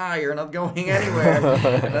 you're not going anywhere.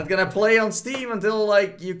 You're not gonna play on Steam until,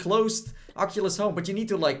 you closed Oculus Home. But you need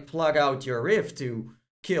to, plug out your Rift to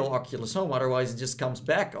kill Oculus Home, otherwise it just comes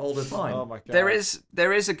back all the time. Oh my god.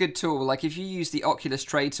 There is a good tool. Like, if you use the Oculus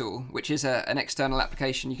Tray tool, which is an external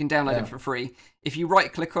application, you can download it for free. If you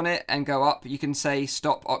right click on it and go up, you can say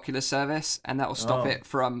stop Oculus service, and that will stop it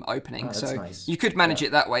from opening. So nice. you could manage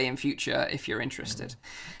it that way in future if you're interested.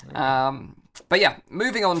 But yeah,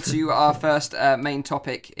 moving on to our first main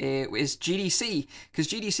topic is GDC, because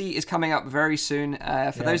GDC is coming up very soon.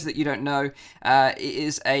 For those that you don't know, it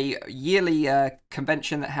is a yearly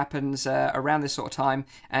convention that happens around this sort of time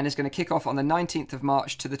and is going to kick off on the 19th of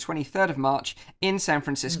March to the 23rd of March in San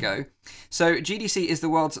Francisco. So GDC is the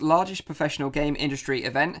world's largest professional game industry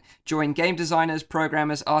event. Join game designers,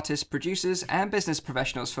 programmers, artists, producers, and business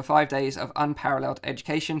professionals for 5 days of unparalleled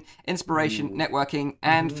education, inspiration, networking,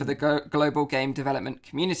 and for the global game development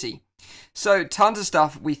community. So tons of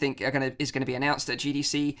stuff we think is going to be announced at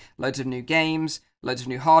GDC, loads of new games, loads of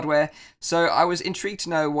new hardware. So I was intrigued to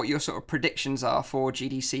know what your sort of predictions are for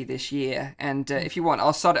GDC this year. And if you want,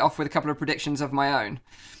 I'll start it off with a couple of predictions of my own.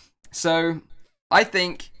 So I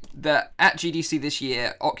think that at GDC this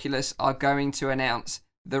year, Oculus are going to announce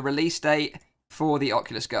the release date for the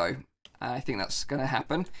Oculus Go. I think that's going to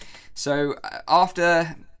happen. So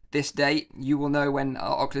after this date, you will know when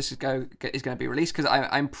Oculus Go is going to be released, because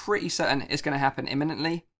I'm pretty certain it's going to happen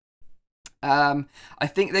imminently. I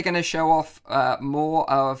think they're going to show off more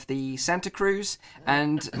of the Santa Cruz,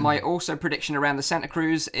 and my also prediction around the Santa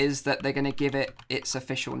Cruz is that they're going to give it its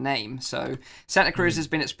official name. So Santa Cruz has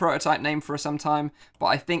been its prototype name for some time, but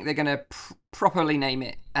I think they're going to properly name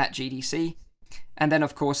it at GDC. And then,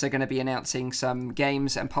 of course, they're going to be announcing some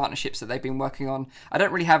games and partnerships that they've been working on. I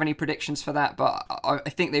don't really have any predictions for that, but I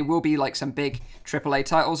think they will be like some big AAA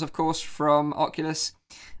titles, of course, from Oculus.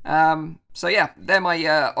 So yeah, they're my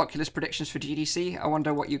Oculus predictions for GDC. I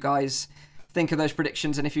wonder what you guys think of those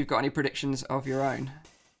predictions, and if you've got any predictions of your own.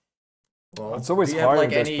 Well, it's always hard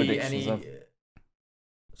with those predictions.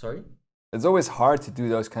 Sorry? It's always hard to do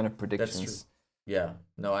those kind of predictions. That's true. Yeah,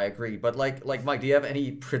 no, I agree. But like Mike, do you have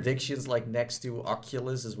any predictions like next to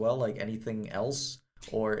Oculus as well? Like anything else,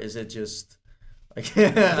 or is it just like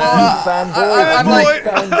fanboy?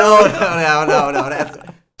 No.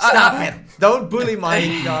 Stop it! Don't bully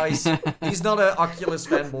Mike, guys. He's not an Oculus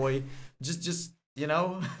fanboy. Just you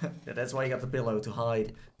know, that's why you got the pillow to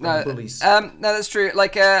hide from bullies. No, that's true.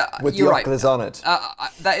 Like, with you're the right. Oculus on it.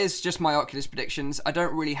 That is just my Oculus predictions. I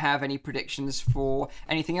don't really have any predictions for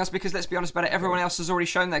anything else, because let's be honest about it, everyone else has already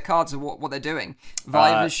shown their cards of what they're doing.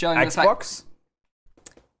 Vive has shown Xbox? the fact.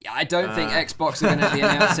 Yeah, I don't think Xbox are going to be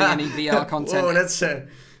announcing any VR content. Oh, that's a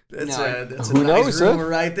Who nice knows, rumor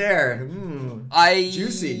right there.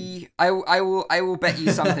 Juicy. I will bet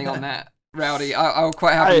you something on that. Rowdy, I'll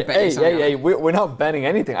quite happily bet you something. Hey, we're not betting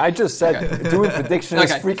anything. I just said doing prediction is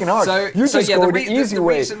freaking hard. You just go the easy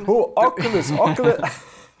way. Oculus.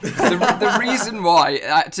 The reason why,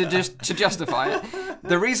 to justify it,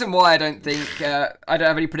 the reason why I don't think I don't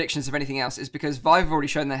have any predictions of anything else is because Vive have already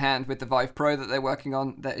shown their hand with the Vive Pro that they're working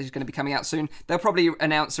on, that is going to be coming out soon. They'll probably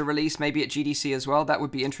announce a release maybe at GDC as well. That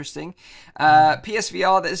would be interesting.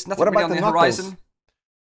 PSVR, there's nothing really on the horizon.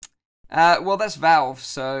 Well, that's Valve,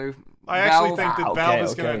 so I actually think that Valve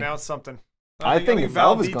is going to announce something. I think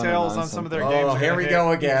Valve details on some of their games. Oh, here we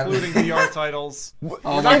go again. Including VR titles.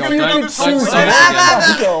 Oh my God, don't say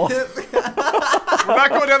We're not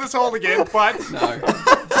going down this hole again, but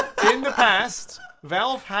in the past,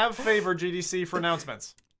 Valve have favored GDC for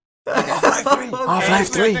announcements. Half-Life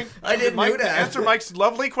 3. I didn't know that. To answer Mike's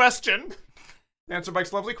lovely question.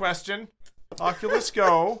 Oculus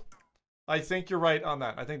Go. I think you're right on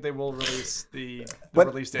that. I think they will release the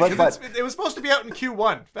release date. It was supposed to be out in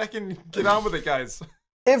Q1. Fucking get on with it, guys.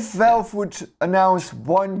 If Valve would announce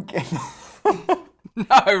one game... No,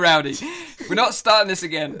 Rowdy. We're not starting this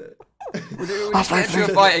again. We're just getting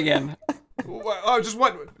into a fight again. Oh,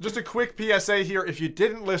 just a quick PSA here. If you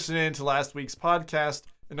didn't listen in to last week's podcast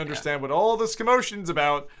and understand what all this commotion's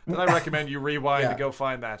about, then I recommend you rewind to go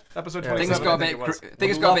find that. Episode 27,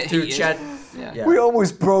 Things got a bit heated. Chat. Yeah. We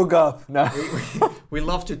almost broke up. No. We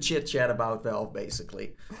love to chit-chat about Valve,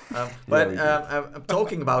 basically. I'm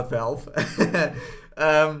talking about Valve.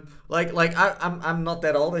 I'm not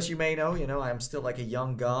that old, as you may know. You know, I'm still like a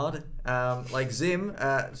young god. Like Zim,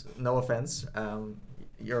 no offense.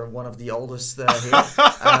 You're one of the oldest here.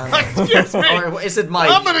 Excuse me. Or is it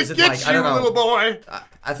Mike? I'm gonna get you, little boy.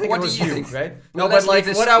 I think it was you, right? No, but like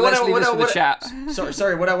what I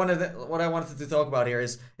wanted to talk about here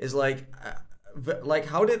is like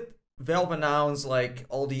how did Valve announce like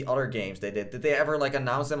all the other games they did? Did they ever like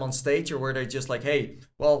announce them on stage, or were they just like, hey,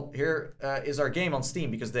 well, here is our game on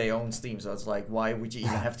Steam, because they own Steam, so it's like, why would you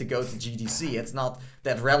even have to go to GDC? It's not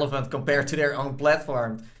that relevant compared to their own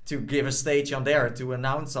platform to give a stage on there to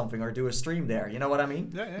announce something or do a stream there. You know what I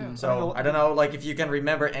mean? Yeah. So I don't know, like if you can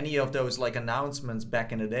remember any of those like announcements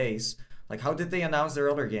back in the days. Like, how did they announce their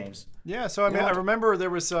other games? Yeah, so I mean, I remember there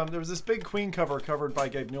was this big Queen cover covered by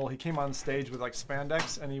Gabe Newell. He came on stage with like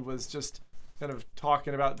spandex, and he was just kind of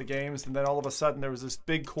talking about the games, and then all of a sudden there was this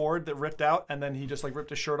big cord that ripped out, and then he just like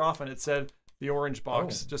ripped his shirt off, and it said the orange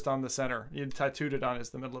box just on the center. He had tattooed it on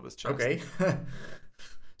the middle of his chest. Okay.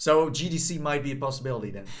 So GDC might be a possibility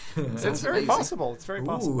then. It's very possible. It's very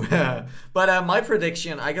possible. But my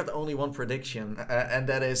prediction, I got only one prediction, and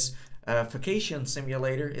that is Vacation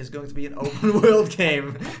Simulator is going to be an open world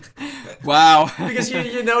game. Wow. Because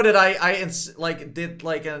you know that I did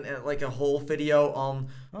like a whole video on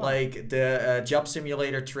like the Job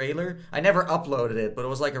Simulator trailer. I never uploaded it, but it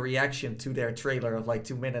was like a reaction to their trailer of like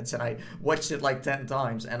 2 minutes, and I watched it like 10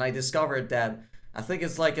 times, and I discovered that I think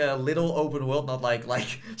it's like a little open world, not like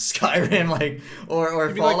Skyrim,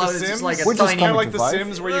 or Fallout. Like it's just like a Which tiny, is kind of like The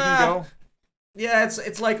Sims where you can go. Yeah,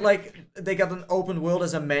 it's like they got an open world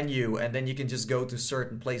as a menu, and then you can just go to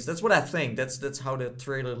certain places. That's what I think. That's how the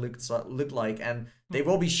trailer looked like, and they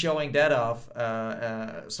will be showing that off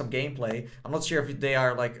some gameplay. I'm not sure if they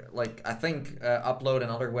are like I think Upload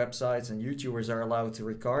and other websites and YouTubers are allowed to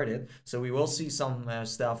record it, so we will see some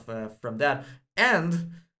stuff from that,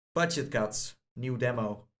 and budget cuts. New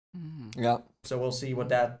demo. Yeah. So we'll see what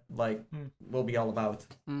that will be all about.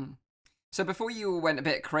 So before you all went a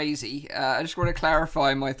bit crazy, I just want to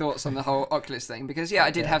clarify my thoughts on the whole Oculus thing, because I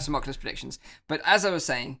did have some Oculus predictions. But as I was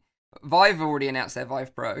saying, Vive already announced their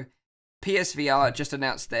Vive Pro. PSVR just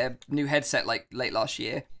announced their new headset like late last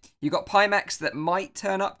year. You got Pimax that might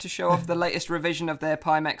turn up to show off the latest revision of their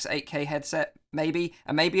Pimax 8K headset, maybe,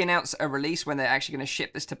 and maybe announce a release when they're actually going to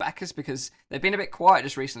ship this to backers, because they've been a bit quiet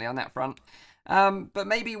just recently on that front. But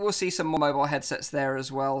maybe we'll see some more mobile headsets there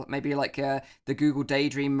as well. Maybe like the Google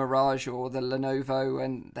Daydream Mirage or the Lenovo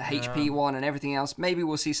and the HP one and everything else. Maybe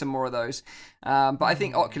we'll see some more of those. But I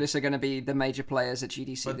think Oculus are going to be the major players at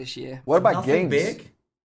GDC this year. What about games? Big?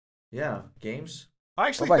 Yeah, games. I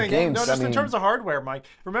actually think games? no, just in terms of hardware, Mike.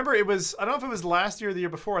 Remember, I don't know if it was last year or the year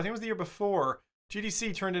before. I think it was the year before.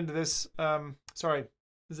 GDC turned into this. Sorry,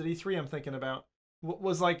 is it E3? I'm thinking about.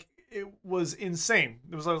 It was insane.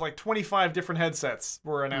 It was like 25 different headsets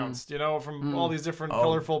were announced. You know, from all these different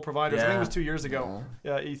colorful providers. I think it was 2 years ago.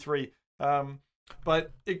 E3.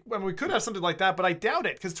 But we could have something like that, but I doubt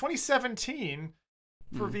it, because 2017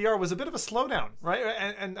 for VR was a bit of a slowdown, right?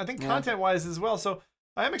 And I think content-wise as well. So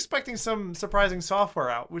I am expecting some surprising software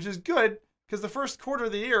out, which is good, because the first quarter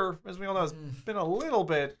of the year, as we all know, has been a little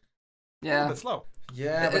bit slow.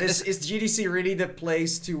 Yeah, but is GDC really the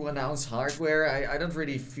place to announce hardware? I don't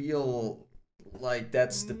really feel like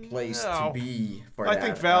that's the place to be for that.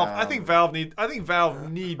 I think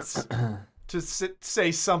Valve needs to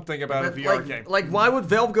say something about a VR game. Like, why would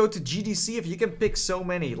Valve go to GDC if you can pick so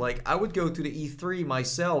many? Like, I would go to the E3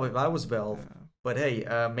 myself if I was Valve. But hey,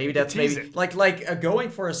 maybe that's going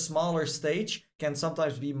for a smaller stage can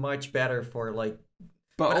sometimes be much better for like.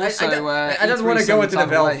 But also, I don't want to go into the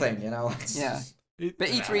Valve thing, you know. Yeah. But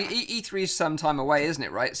E3 is some time away, isn't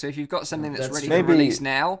it? Right. So if you've got something that's ready for release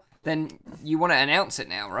now, then you want to announce it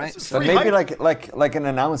now, right? But maybe like an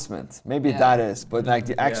announcement. Maybe that is, but like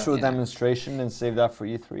the actual demonstration, and save that for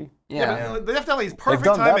E3. Yeah, but definitely it's perfect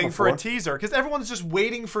timing for a teaser, because everyone's just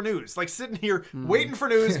waiting for news, like sitting here waiting for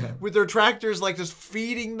news with their tractors like just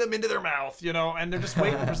feeding them into their mouth, you know, and they're just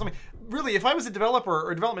waiting for something. Really, if I was a developer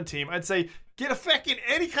or development team, I'd say get a fucking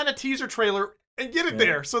any kind of teaser trailer and get it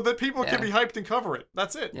there so that people can be hyped and cover it.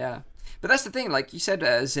 That's it. Yeah. But that's the thing, like you said,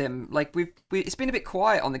 Zim, like it's been a bit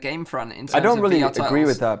quiet on the game front in terms of I don't really VR titles. agree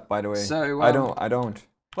with that, by the way. So I don't.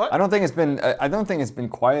 What? I don't think it's been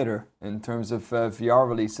quieter in terms of VR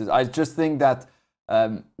releases. I just think that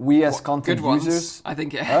we as content users, I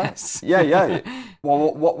think it has. Yeah.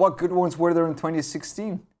 Well, what good ones were there in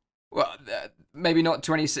 2016? Well, maybe not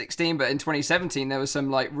 2016, but in 2017 there was some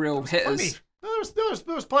like real hitters.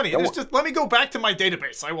 There was plenty. Just let me go back to my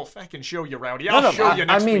database. I will fucking show you, Rowdy. I'll show you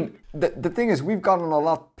next week. The thing is, we've gotten a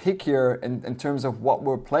lot pickier in terms of what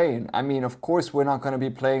we're playing. I mean, of course, we're not going to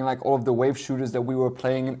be playing like all of the wave shooters that we were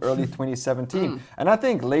playing in early 2017. And I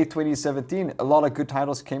think late 2017, a lot of good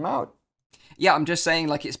titles came out. Yeah, I'm just saying,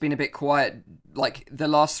 like, it's been a bit quiet, like, the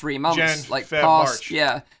last 3 months. March.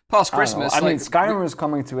 Past Christmas. I mean, Skyrim is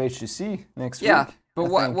coming to HTC next week. Yeah, but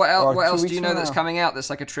what else do you know that's coming out that's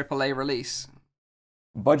like a AAA release?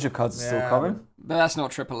 Budget Cuts is still coming. But that's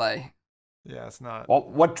not AAA. Yeah, it's not.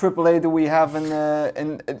 What AAA do we have in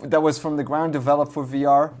that was from the ground developed for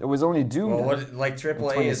VR? It was only Doom. Well,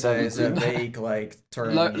 AAA is a vague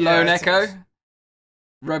term. Lone Echo,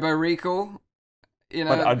 Robo Recall. You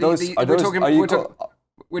know,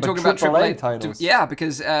 we're talking about AAA titles. Yeah,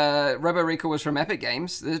 because Robo Recall was from Epic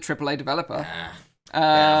Games, the AAA developer.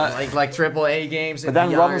 Like AAA games. But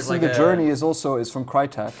then Robinson the Journey is from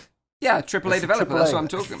Crytek. Yeah, AAA developer. That's what I'm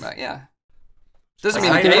talking about. Yeah. Doesn't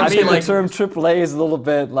mean I the game's think like the term AAA is a little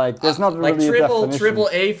bit like there's not really a definition. Triple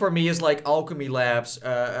A for me is like Alchemy Labs,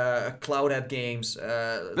 Cloudhead Games.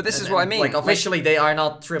 But this is what I mean. Like officially they are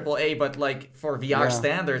not Triple A, but like for VR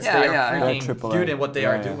standards, they are freaking good in what they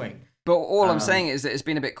are doing. But all I'm saying is that it's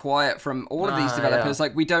been a bit quiet from all of these developers.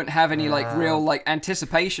 Like, we don't have any like real like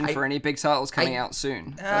anticipation for any big titles coming out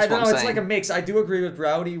soon. I don't know. It's like a mix. I do agree with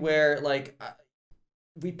Rowdy where like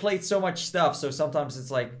we played so much stuff, so sometimes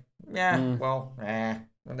it's like, I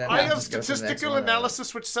have statistical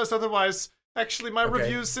analysis which says otherwise. Actually, my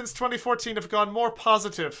reviews since 2014 have gone more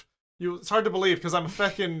positive. It's hard to believe because I'm a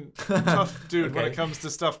fucking tough dude when it comes to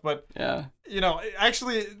stuff. But you know,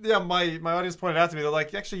 actually, my audience pointed out to me, they're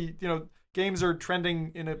like, actually, you know, games are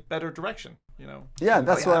trending in a better direction. You know. Yeah,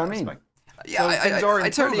 that's what I mean. Yeah, so I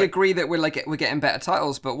totally agree that we're getting better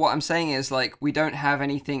titles, but what I'm saying is like we don't have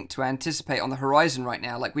anything to anticipate on the horizon right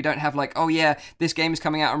now. Like we don't have like, oh yeah, this game is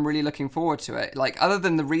coming out, I'm really looking forward to it. Like other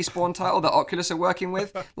than the Respawn title that Oculus are working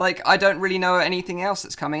with, like I don't really know anything else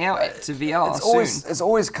that's coming out to VR It's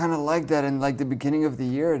always kind of like that in like the beginning of the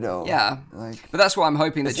year though. Yeah, but that's why I'm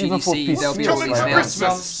hoping that GDC they'll be coming releasing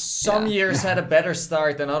Christmas. Some years had a better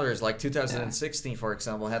start than others. Like 2016, for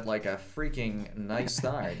example, had like a freaking nice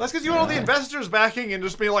start. That's because you had all the investors backing and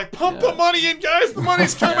just being like, pump the money in, guys. The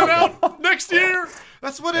money's coming out next year.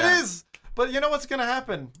 That's what it is. But you know what's going to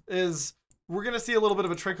happen is we're going to see a little bit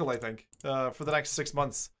of a trickle, I think, for the next 6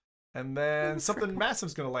 months. And then something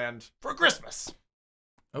massive's going to land for Christmas.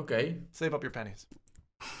 Okay. Save up your pennies.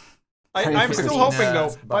 I'm still hoping,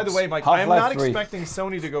 though, by the way, Mike, I am not expecting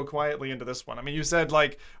Sony to go quietly into this one. I mean, you said,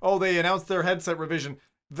 like, oh, they announced their headset revision.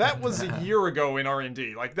 That was a year ago in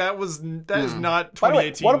R&D. Like, that is not 2018 By the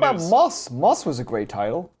way, what about news. Moss? Moss was a great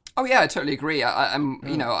title. Oh yeah, I totally agree. I'm,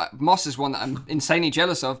 you know, Moss is one that I'm insanely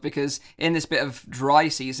jealous of because in this bit of dry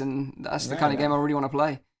season, that's the kind of game I really want to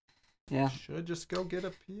play. Yeah. Should just go get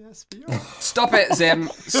a PSVR. Stop it, Zim.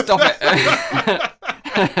 Stop it.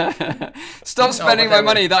 Stop spending my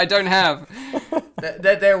money that I don't have.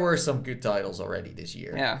 There were some good titles already this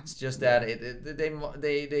year. Yeah. It's just that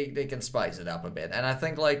they can spice it up a bit, and I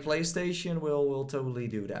think like PlayStation will totally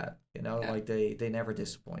do that. You know, like they never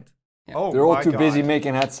disappoint. Yeah. Oh, they're all too busy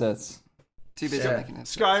making headsets. Too busy making it.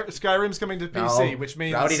 Skyrim's coming to PC, which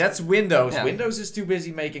means Rowdy, that's Windows. Yeah. Windows is too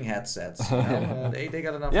busy making headsets. You know? They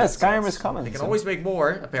got enough. Yeah, headsets. Skyrim is coming. They can always make more,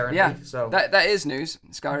 apparently. Yeah, so that is news.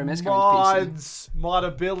 Skyrim is coming to PC.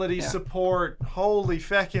 Modability support. Holy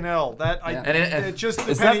feckin' hell! It just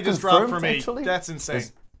the is penny just dropped for me. Actually? That's insane.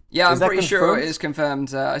 Yeah, I'm pretty sure it is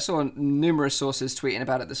confirmed. I saw numerous sources tweeting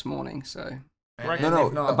about it this morning. So. No,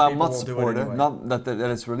 about mod support. Anyway. Not that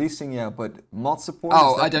it's releasing yet, but mod support.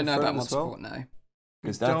 Oh, I don't know about mod support, no.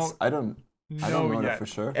 Because that's I don't know that for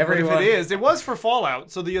sure. But if it is, it was for Fallout,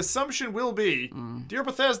 so the assumption will be, dear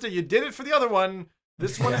Bethesda, you did it for the other one.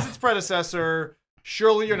 This one is its predecessor.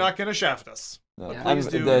 Surely you're not going to shaft us. No, please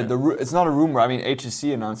do. It's not a rumor. I mean,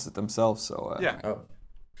 HTC announced it themselves, so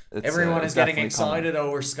everyone is getting excited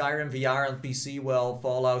over Skyrim VR on PC. Well,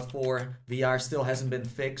 Fallout 4 VR still hasn't been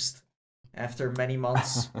fixed after many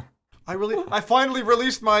months. I finally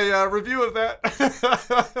released my review of that.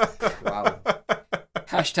 Wow.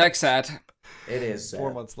 Hashtag sad. It is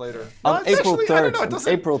 4 months later. On April 3rd.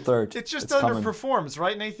 April 3rd. It just underperforms,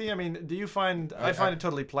 right, Nathie? I mean, do you find... I find it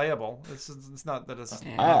totally playable. It's not that it's...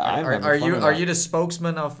 Are you the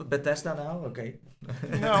spokesman of Bethesda now? Okay.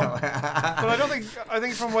 No. But I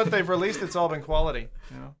think from what they've released, it's all been quality.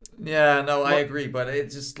 You know? Yeah, no, I agree. But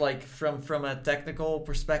it's just like, from a technical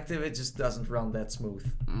perspective, it just doesn't run that smooth.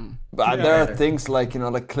 But there are things like, you know,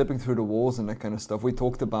 like clipping through the walls and that kind of stuff. We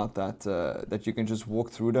talked about that, that you can just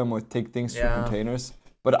walk through them or take things through containers.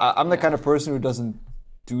 But I'm the kind of person who doesn't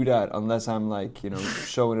do that unless I'm like, you know,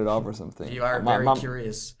 showing it off or something. You are very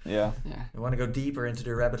curious. Yeah. You want to go deeper into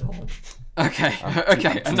the rabbit hole.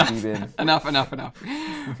 Okay. Enough.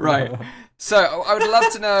 Right. So I would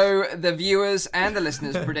love to know the viewers and the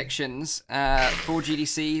listeners' predictions for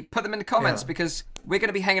GDC. Put them in the comments because we're going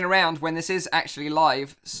to be hanging around when this is actually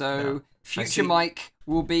live. So future Mike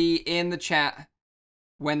will be in the chat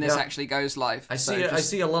when this actually goes live. I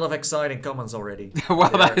see a lot of exciting comments already.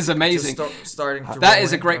 Well, that is amazing. Starting to that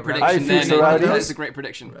is a great prediction. That is a great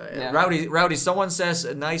prediction. Rowdy, someone says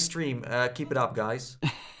a nice stream. Keep it up, guys.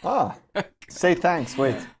 Say thanks.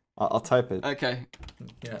 Wait, I'll type it. Okay.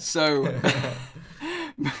 Yeah. So,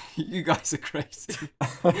 you guys are crazy.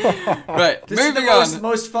 Right, this moving is the on.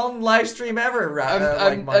 most fun live stream ever.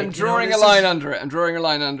 I'm drawing a line under it. I'm drawing a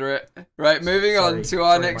line under it. Right, moving on to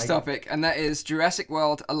our next topic, and that is Jurassic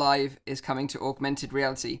World Alive is coming to augmented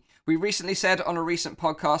reality. We recently said on a recent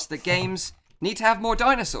podcast that games need to have more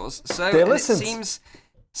dinosaurs. So it seems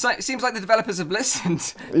So it seems like the developers have listened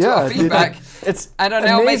to Yeah, our feedback it's and are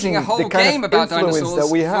now making amazing a whole the kind game of about influence dinosaurs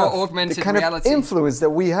that we have. for augmented the kind reality. of influence that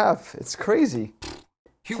we have. It's crazy.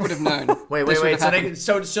 Who would have known? Wait. this would have happened?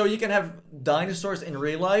 So you can have dinosaurs in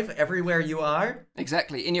real life everywhere you are?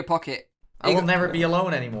 Exactly, in your pocket. I will never be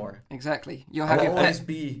alone anymore. Exactly. You'll I have will your always pet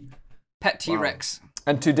be... T-Rex.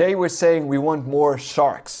 And today we're saying we want more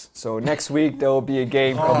sharks. So next week there will be a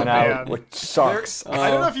game coming out with sharks. I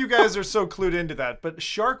don't know if you guys are so clued into that, but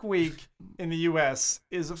Shark Week in the US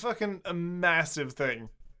is a massive thing.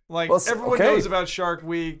 Like, everyone knows about Shark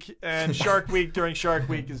Week, and Shark Week during Shark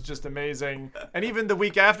Week is just amazing. And even the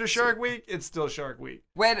week after Shark Week, it's still Shark Week.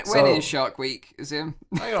 When is Shark Week, Zim?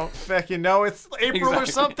 I don't fucking know. It's April or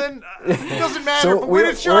something. It doesn't matter. So but when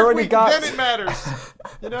it's Shark Week, got- then it matters.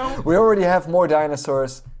 You know? We already have more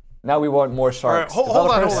dinosaurs. Now we want more sharks. All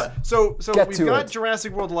right, hold on. So get we've to got it.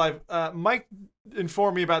 Jurassic World Live. Mike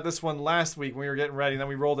informed me about this one last week when we were getting ready, and then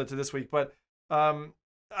we rolled it to this week. But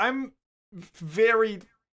I'm very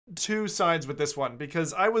two sides with this one,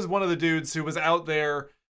 because I was one of the dudes who was out there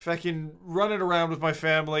fucking running around with my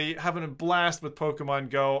family, having a blast with Pokemon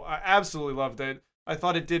Go. I absolutely loved it. I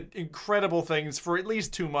thought it did incredible things for at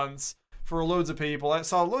least 2 months for loads of people. I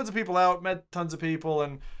saw loads of people out, met tons of people,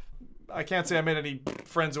 and I can't say I made any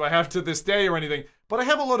friends who I have to this day or anything, but I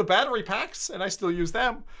have a load of battery packs, and I still use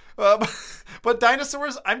them. But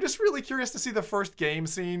dinosaurs, I'm just really curious to see the first game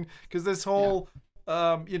scene, because this whole,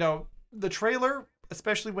 the trailer,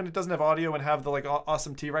 especially when it doesn't have audio and have the like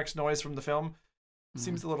awesome T-Rex noise from the film,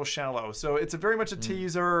 seems a little shallow. So it's very much a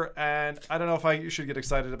teaser, and I don't know if I should get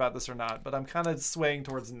excited about this or not, but I'm kind of swaying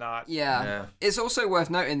towards not. Yeah. It's also worth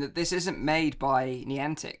noting that this isn't made by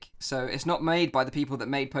Niantic, so it's not made by the people that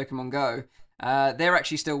made Pokemon Go. They're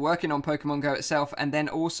actually still working on Pokemon Go itself, and then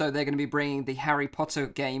also they're going to be bringing the Harry Potter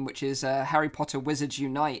game, which is Harry Potter Wizards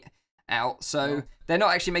Unite, out. So they're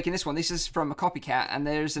not actually making this one. This is from a copycat, and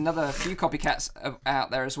there's another few copycats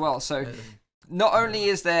out there as well. So not only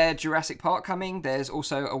is there Jurassic Park coming, there's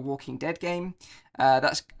also a Walking Dead game.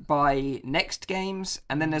 That's by Next Games.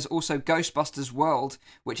 And then there's also Ghostbusters World,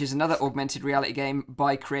 which is another augmented reality game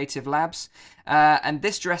by Creative Labs. And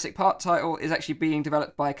this Jurassic Park title is actually being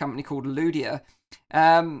developed by a company called Ludia.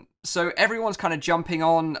 So everyone's kind of jumping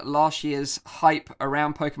on last year's hype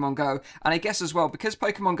around Pokemon Go. And I guess as well, because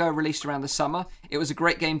Pokemon Go released around the summer, it was a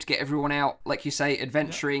great game to get everyone out, like you say,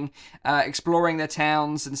 adventuring, exploring their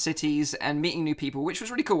towns and cities and meeting new people, which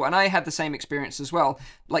was really cool. And I had the same experience as well.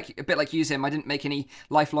 Like a bit like you, Zim, I didn't make any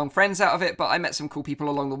lifelong friends out of it, but I met some cool people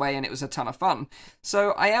along the way and it was a ton of fun.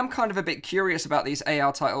 So I am kind of a bit curious about these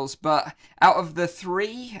AR titles, but out of the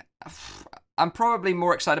three, I'm probably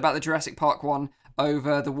more excited about the Jurassic Park one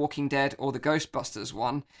over the Walking Dead or the Ghostbusters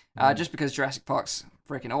one, just because Jurassic Park's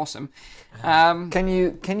freaking awesome. Can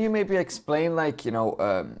you maybe explain, like,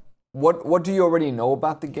 what do you already know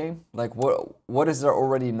about the game? Like, what is there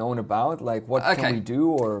already known about? Like, what can we do?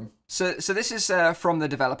 Or so this is from the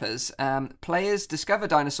developers. Players discover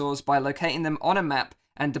dinosaurs by locating them on a map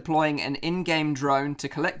and deploying an in-game drone to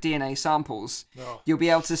collect DNA samples. You'll be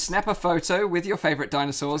able to snap a photo with your favorite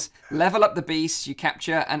dinosaurs, level up the beasts you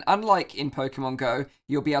capture, and unlike in Pokemon Go,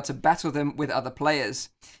 you'll be able to battle them with other players.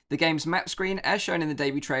 The game's map screen, as shown in the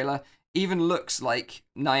debut trailer, even looks like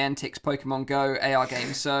Niantic's Pokemon Go AR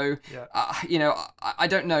game. So, I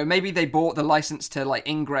don't know. Maybe they bought the license to like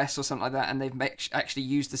Ingress or something like that, and they've actually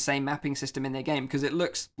used the same mapping system in their game because it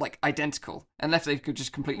looks like identical. Unless they could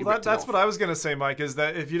just completely. Well, that's what I was gonna say, Mike. Is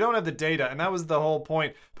that if you don't have the data, and that was the whole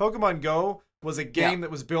point. Pokemon Go was a game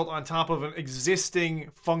that was built on top of an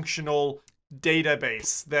existing functional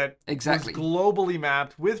database that was globally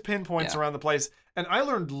mapped with pinpoints around the place, and I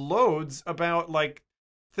learned loads about like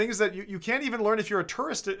things that you can't even learn if you're a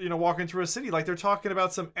tourist, walking through a city. Like they're talking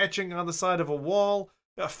about some etching on the side of a wall,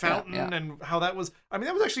 a fountain, and how that was. I mean,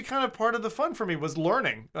 that was actually kind of part of the fun for me, was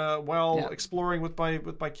learning while exploring with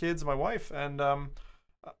my kids and my wife. And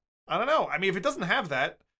I don't know. I mean, if it doesn't have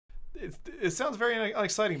that, it sounds very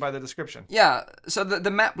unexciting by the description. Yeah, so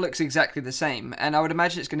the map looks exactly the same, and I would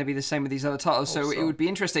imagine it's going to be the same with these other titles. So it would be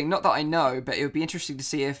interesting, not that I know, but it would be interesting to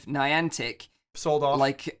see if Niantic sold off,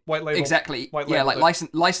 like white label,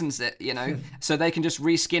 licensed it, so they can just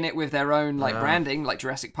reskin it with their own branding, like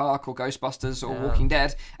Jurassic Park or Ghostbusters or Walking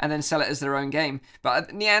Dead, and then sell it as their own game.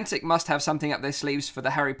 But Niantic must have something up their sleeves for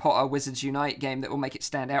the Harry Potter Wizards Unite game that will make it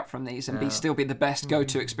stand out from these and still be the best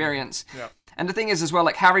go-to experience. And the thing is as well,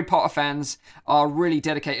 like Harry Potter fans are really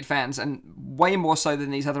dedicated fans, and way more so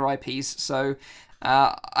than these other IPs. So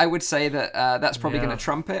I would say that that's probably going to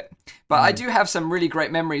trump it. But I do have some really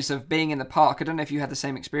great memories of being in the park. I don't know if you had the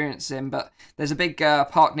same experience, Zim, but there's a big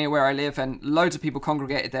park near where I live, and loads of people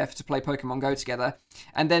congregated there to play Pokemon Go together.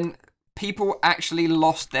 And then people actually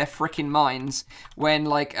lost their freaking minds when,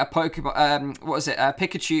 like, a Pokemon,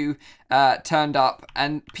 Pikachu turned up,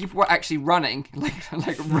 and people were actually running,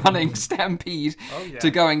 like running stampede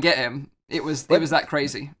to go and get him. It was that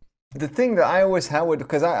crazy. The thing that I always had with,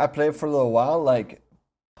 because I played for a little while, like,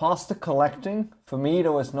 past the collecting, for me,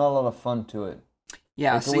 there was not a lot of fun to it.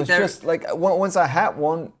 Yeah, like, it was just, like, once I had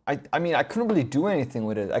one, I mean, I couldn't really do anything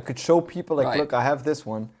with it. I could show people, like, look, I have this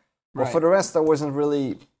one. But for the rest, there wasn't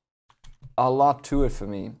really a lot to it for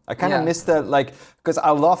me. I kind of missed that, like, because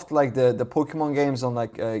I loved, like, the Pokemon games on,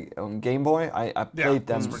 like, on Game Boy. I played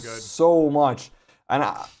them so much. And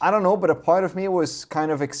I don't know, but a part of me was kind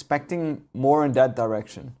of expecting more in that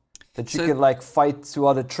direction. That you could, like, fight to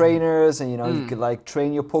other trainers, and, you know, you could, like,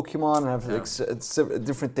 train your Pokemon and have like,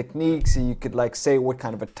 different techniques, and you could, like, say what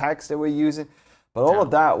kind of attacks they were using. But all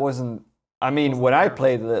of that wasn't, I mean, when I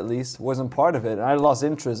played it, at least, wasn't part of it. And I lost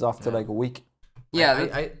interest after, like, a week.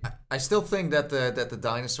 Yeah, I still think that the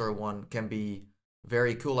dinosaur one can be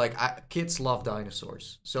very cool. Like, kids love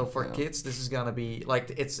dinosaurs, so for kids this is gonna be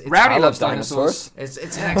like it's Rowdy loves dinosaurs. It's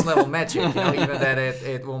next level magic. You know, even that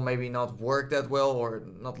it will maybe not work that well or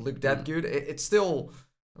not look that good. It's still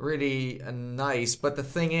really nice. But the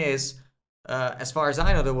thing is, as far as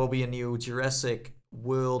I know, there will be a new Jurassic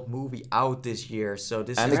World movie out this year. So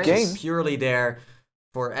this is just purely there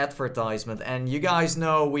for advertisement. And you guys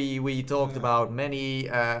know we talked about many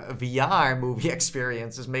VR movie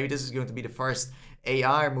experiences. Maybe this is going to be the first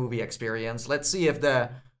AR movie experience. Let's see if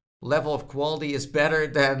the level of quality is better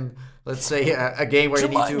than, let's say, a game where you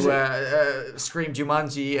need to scream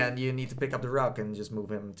Jumanji and you need to pick up the rock and just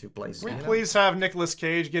move him to places. We please have Nicolas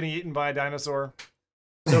Cage getting eaten by a dinosaur.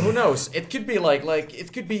 So who knows? It could be like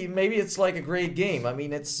it could be, maybe it's like a great game. I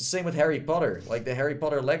mean, it's the same with Harry Potter. Like, the Harry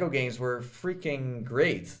Potter Lego games were freaking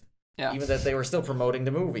great. Yeah. Even that they were still promoting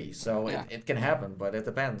the movie. So it can happen, but it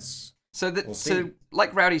depends. So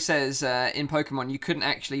like Rowdy says, in Pokemon, you couldn't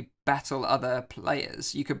actually battle other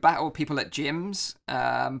players. You could battle people at gyms,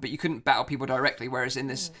 but you couldn't battle people directly, whereas in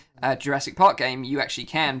this Jurassic Park game, you actually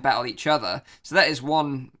can battle each other. So that is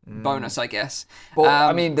one bonus, I guess. Well,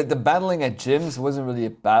 I mean, the battling at gyms wasn't really a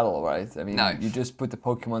battle, right? I mean, you just put the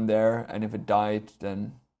Pokemon there, and if it died,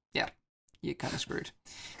 then... Yeah, you're kind of screwed.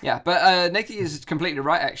 Yeah, but Nathie is completely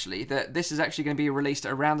right, actually, that this is actually going to be released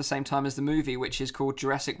around the same time as the movie, which is called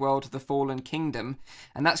Jurassic World: The Fallen Kingdom,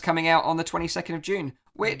 and that's coming out on the 22nd of June,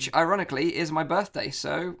 which, ironically, is my birthday,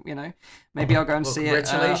 so, you know, maybe I'll go and see it.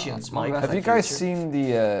 Congratulations, Mike. Have you guys seen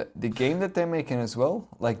the game that they're making as well?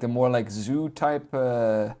 Like, the more, like, zoo type,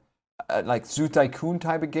 like, Zoo Tycoon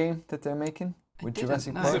type of game that they're making? With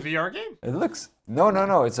Jurassic Park? Is it a VR game? It looks...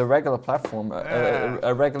 No. It's a regular platform.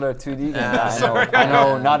 A regular 2D game. I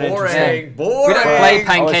know, not interesting. Boring. We don't play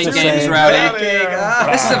pancake games, Rowdy.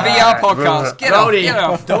 This is a VR podcast. Get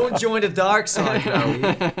off. Don't join the dark side,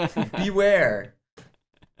 Rowdy. Beware.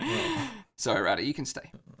 Sorry, Rowdy, you can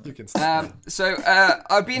stay. You can stay. So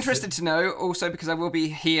I'd be interested to know, also because I will be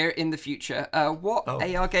here in the future, what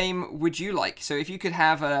AR game would you like? So if you could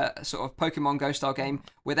have a sort of Pokemon Go style game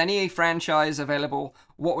with any franchise available,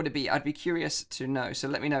 what would it be? I'd be curious to know. So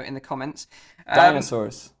let me know in the comments.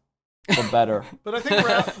 Dinosaurs. Or better. But I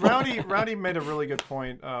think Rowdy made a really good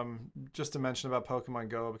point, just to mention about Pokemon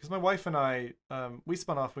Go, because my wife and I, we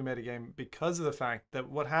spun off, we made a game because of the fact that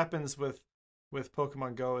what happens with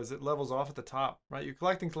Pokemon Go is it levels off at the top, right? You're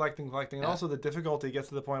collecting, and also the difficulty gets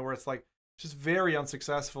to the point where it's like just very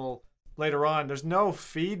unsuccessful later on. There's no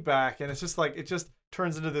feedback, and it's just like it just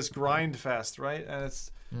turns into this grind fest, right? And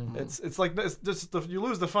it's like you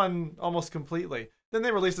lose the fun almost completely. Then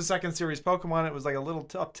they released the second series Pokemon. It was like a little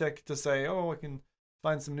uptick to say, oh, I can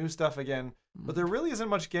find some new stuff again. But there really isn't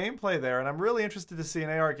much gameplay there, and I'm really interested to see an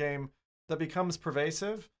AR game that becomes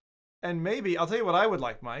pervasive. And maybe, I'll tell you what I would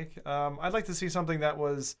like, Mike. I'd like to see something that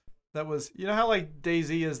was, you know how like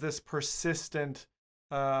DayZ is this persistent,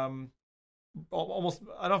 almost,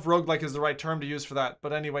 I don't know if roguelike is the right term to use for that,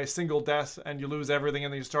 but anyway, single death and you lose everything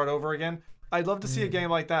and then you start over again. I'd love to see a game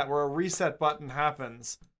like that where a reset button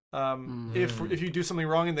happens if you do something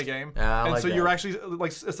wrong in the game. And like so you're actually,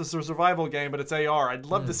 like, it's a survival game, but it's AR. I'd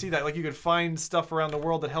love to see that. Like, you could find stuff around the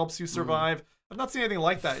world that helps you survive. I've not seen anything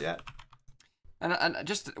like that yet. And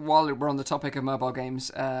just while we're on the topic of mobile games,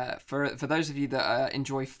 for those of you that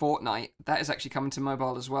enjoy Fortnite, that is actually coming to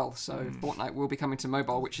mobile as well. So Fortnite will be coming to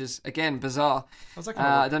mobile, which is again bizarre. How's that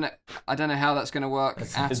gonna work? I don't know how that's going to work.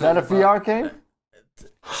 Is that a VR game?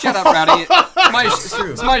 Shut up, Rowdy!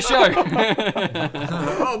 It's my show.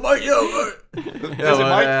 Oh my show!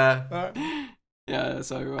 Yeah,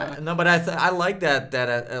 so no, but I like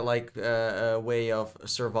that way of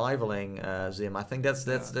surviving, Zim. I think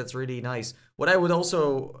that's really nice. What I would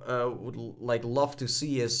also would love to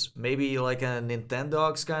see is maybe like a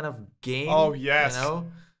Nintendogs kind of game. Oh yes, you know,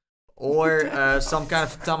 or some kind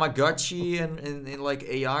of Tamagotchi in like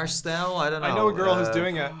AR style. I don't know. I know a girl who's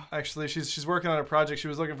doing it. Actually, she's working on a project. She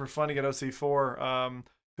was looking for funding at OC4.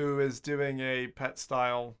 Who is doing a pet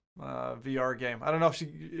style VR game. I don't know if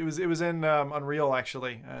it was in Unreal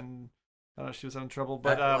actually, and I don't know if she was in trouble,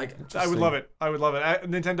 but I would love it. I would love it.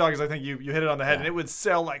 Nintendogs, I think you hit it on the head, and it would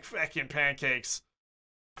sell like fucking pancakes.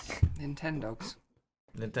 Nintendogs.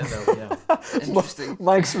 Nintendo, yeah. Interesting.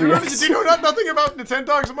 Mike's reaction. Do you know nothing about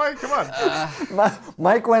Nintendogs, Mike? Come on.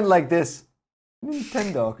 Mike went like this.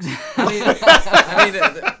 Nintendogs. I mean,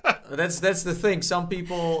 that's the thing. Some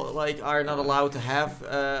people are not allowed to have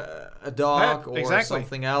a dog or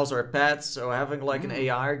something else, or pets. So having like an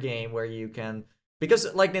AR game where you can,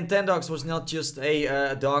 because like Nintendogs was not just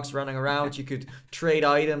dogs running around. You could trade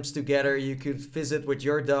items together. You could visit with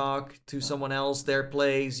your dog to someone else, their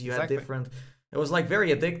place. You had different. It was like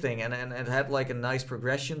very addicting, and it had like a nice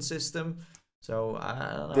progression system. So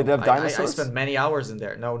I don't know. Did it have dinosaurs? I spent many hours in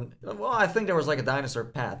there. No, well, I think there was like a dinosaur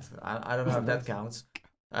pet. I don't know if that counts.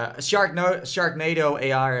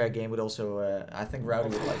 Sharknado AR game would also. I think Rowdy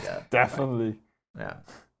would like that. Definitely. Yeah.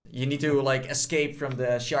 You need to like escape from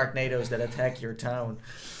the Sharknadoes that attack your town.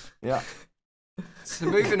 Yeah. So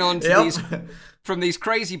moving on to these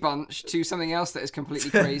crazy bunch to something else that is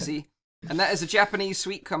completely crazy. And that is a Japanese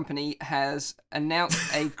sweet company has announced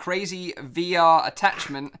a crazy VR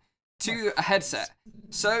attachment to a headset.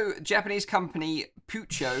 So Japanese company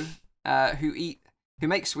Pucho, who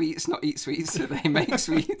make sweets, not eat sweets, so they make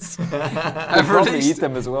sweets. They probably eat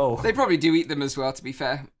them as well. They probably do eat them as well, to be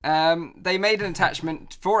fair. They made an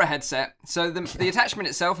attachment for a headset. So the attachment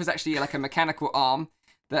itself is actually like a mechanical arm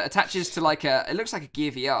that attaches to it looks like a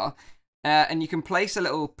Gear VR. And you can place a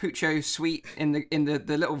little Pucho sweet in the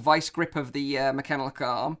little vice grip of the mechanical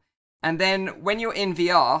arm. And then when you're in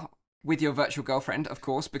VR with your virtual girlfriend, of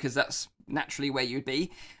course, because that's naturally where you'd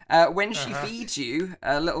be, when she feeds you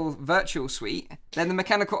a little virtual sweet, then the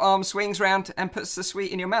mechanical arm swings around and puts the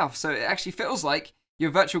sweet in your mouth. So it actually feels like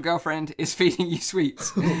your virtual girlfriend is feeding you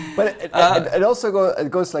sweets. But it also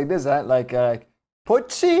goes like this, like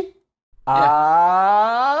Pucci.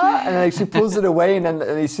 And then she pulls it away, and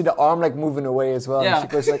then you see the arm moving away as well. Yeah, and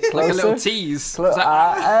she goes closer. like a little tease.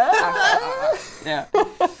 Yeah.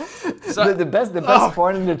 So the best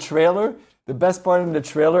part in the trailer. The best part in the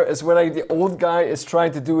trailer is where the old guy is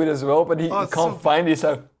trying to do it as well, but he can't find it.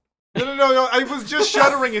 So. No. I was just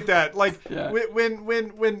shuddering at that. When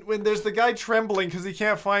there's the guy trembling because he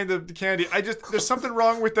can't find the candy. There's something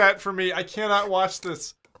wrong with that for me. I cannot watch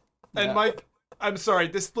this. And Mike, I'm sorry,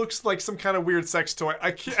 this looks like some kind of weird sex toy. I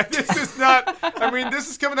can't. This is not. I mean, this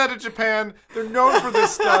is coming out of Japan. They're known for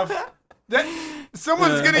this stuff.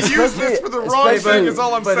 Someone's gonna use this for the wrong thing. Is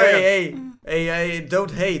all I'm saying. Hey, don't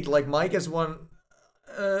hate. Like Mike has one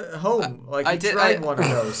home. He tried one of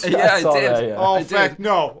those. Yeah, I did. That, yeah. Oh, in fact,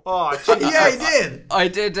 no. Oh, Jesus. Yeah, he did. I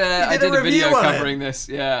did a video covering this.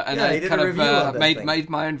 Yeah, and I kind of made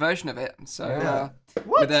my own version of it. So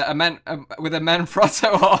with a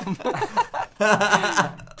Manfrotto arm.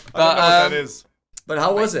 I don't know what that is. But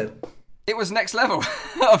how was it? It was next level,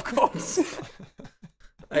 of course.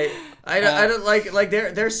 I don't like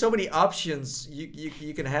there's so many options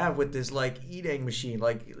you can have with this eating machine.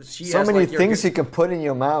 So many things you can put in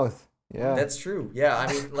your mouth. Yeah, that's true. Yeah, I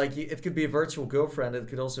mean it could be a virtual girlfriend. It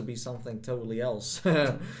could also be something totally else.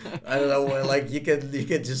 I don't know. You could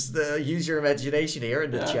just use your imagination here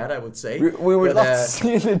in the chat. I would say we would love to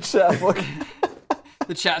see the chat.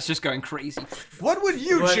 The chat's just going crazy. What would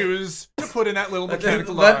you choose to put in that little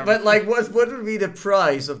mechanical arm? But what would be the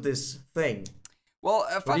price of this thing? Well,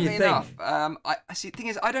 funnily enough, I see. The thing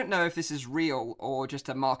is, I don't know if this is real or just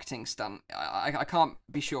a marketing stunt. I can't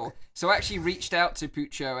be sure. So I actually reached out to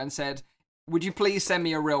Pucho and said, would you please send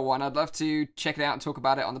me a real one? I'd love to check it out and talk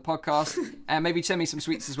about it on the podcast. And maybe send me some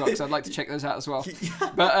sweets as well, because I'd like to check those out as well.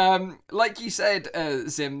 But like you said,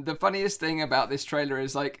 Zim, the funniest thing about this trailer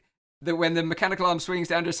is that when the mechanical arm swings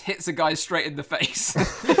down, just hits a guy straight in the face.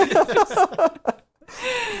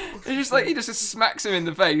 It's just he just smacks him in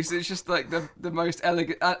the face. It's just the most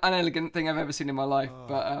unelegant thing I've ever seen in my life.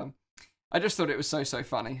 But I just thought it was so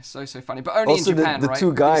funny, so funny. But only also in Japan, the right?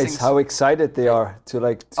 two guys, how excited they are to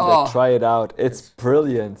like try it out. It's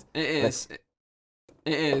brilliant. It is.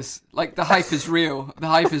 It is. Like the hype is real. The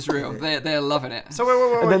hype is real. They're loving it. So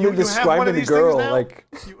wait. And then they're describing the girl like.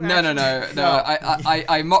 No.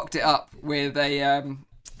 I mocked it up with a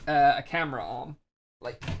camera arm,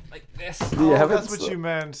 like this. That's what you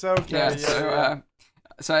meant. Okay. Yeah.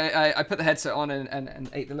 So I put the headset on and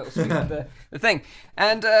ate the little sweet of the thing,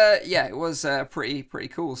 and it was pretty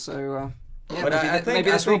cool. So maybe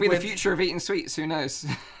this will be the future of eating sweets. Who knows?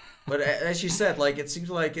 But as you said, like it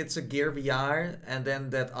seems like it's a Gear VR, and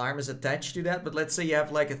then that arm is attached to that. But let's say you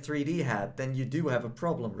have like a 3D hat, then you do have a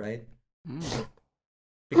problem, right?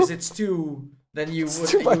 Because it's too. Then you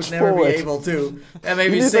would never be able to. And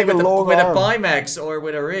maybe say with a Pimax or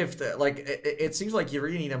with a Rift, like it seems like you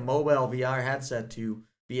really need a mobile VR headset to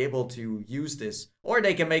be able to use this. Or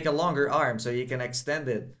they can make a longer arm so you can extend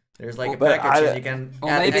it. There's like a package and you can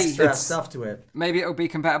add extra stuff to it. Maybe it'll be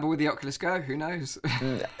compatible with the Oculus Go. Who knows?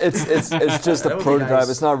 It's just a prototype. Nice.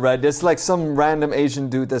 It's not ready. It's like some random Asian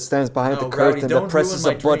dude that stands behind the curtain that presses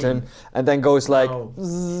a button and then goes like.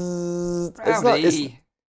 It's not.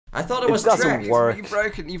 I thought it was doesn't work.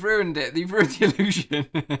 You've ruined it. You've ruined the illusion.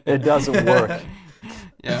 It doesn't work.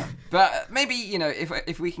 Yeah, but maybe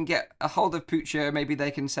if we can get a hold of Pucha, maybe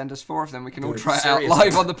they can send us 4 of them. We can all try it out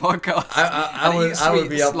live on the podcast. I would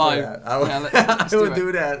be up for that. I would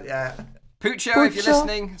do that. Yeah. Pucha, if you're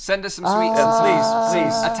listening, send us some sweets.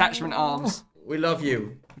 Please. Attachment arms. We love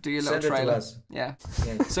you. Do your little Send trailer. It to us. Yeah.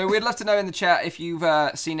 So we'd love to know in the chat if you've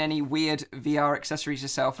seen any weird VR accessories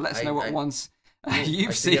yourself. Let us know what ones.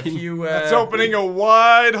 You've seen. That's opening a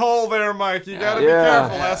wide hole there, Mike. You gotta be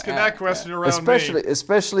careful asking that question around me.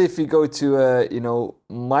 Especially if you go to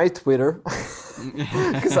my Twitter,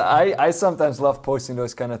 because I sometimes love posting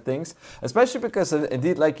those kind of things. Especially because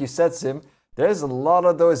indeed, like you said, Sim, there's a lot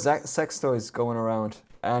of those sex toys going around,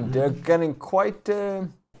 and they're getting quite. I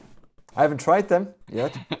haven't tried them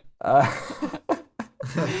yet.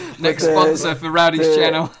 Next sponsor for Rowdy's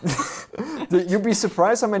channel. You'd be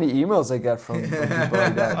surprised how many emails I get from people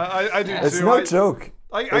like that. I do too. It's no joke.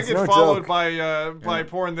 I get followed by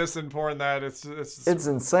porn this and porn that. It's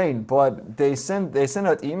insane. But they send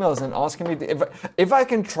out emails and asking me if I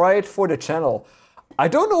can try it for the channel. I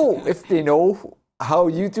don't know if they know how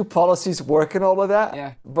YouTube policies work and all of that.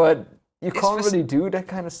 Yeah. But you can't really do that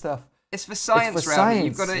kind of stuff. It's for science, Rowdy.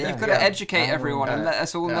 You've got to educate everyone and let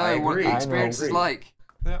us all know what the experience is like.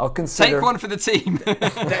 Yeah. I'll consider. Take one for the team.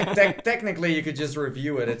 Technically, you could just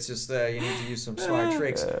review it. It's just you need to use some smart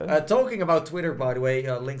tricks. Talking about Twitter, by the way,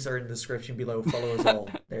 links are in the description below. Follow us all.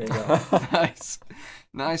 There you go.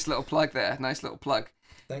 Nice little plug there. Nice little plug.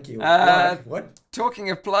 Thank you. What?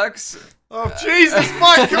 Talking of plugs. Oh Jesus,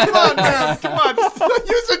 Mike! Come on, man! Come on,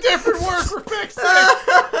 use a different word for fix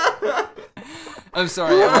it. I'm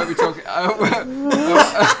sorry. I won't be talking.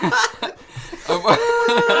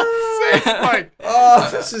 Mike. Oh,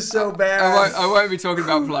 this is so bad. I won't be talking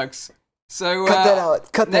about plugs. So cut that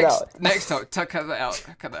out. Cut that out. Next talk. Cut that out.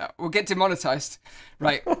 Cut that out. We'll get demonetized.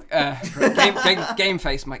 Right. Game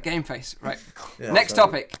face, Mike. Game face. Right. Yeah, next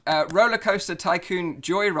topic. Rollercoaster Tycoon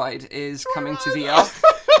Joyride is coming to VR.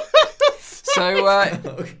 So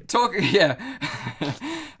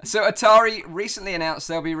So Atari recently announced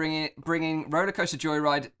they'll be bringing Rollercoaster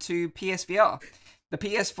Joyride to PSVR. The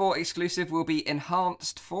PS4 exclusive will be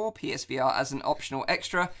enhanced for PSVR as an optional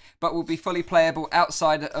extra, but will be fully playable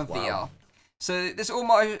outside of VR. So this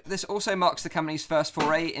also marks the company's first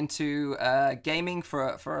foray into gaming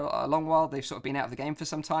for a long while. They've sort of been out of the game for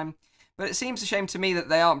some time. But it seems a shame to me that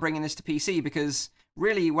they aren't bringing this to PC because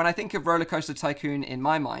really, when I think of Rollercoaster Tycoon in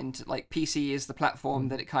my mind, like PC is the platform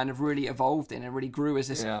that it kind of really evolved in and really grew as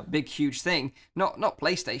this big, huge thing, not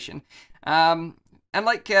PlayStation. And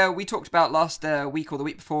like we talked about last week or the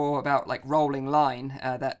week before about like Rolling Line,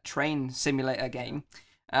 that train simulator game,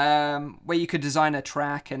 where you could design a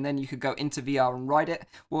track and then you could go into VR and ride it.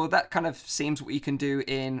 Well, that kind of seems what you can do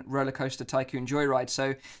in Rollercoaster Tycoon Joyride.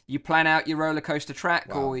 So you plan out your roller coaster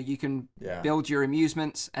track or you can build your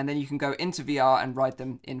amusements and then you can go into VR and ride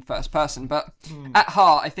them in first person. But at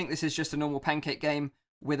heart, I think this is just a normal pancake game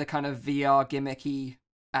with a kind of VR gimmicky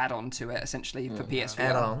add-on to it, essentially, for PSVR.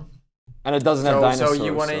 Add-on. And it doesn't have dinosaurs. So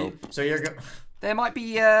you want to? So you're. There might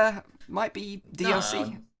be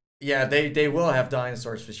DLC. Yeah, they will have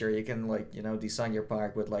dinosaurs for sure. You can design your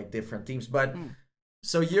park with like different themes. But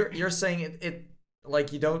so you're saying it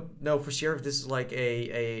like you don't know for sure if this is like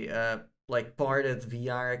a like parted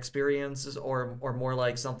VR experiences or more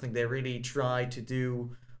like something they really try to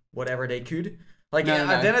do whatever they could. Like No.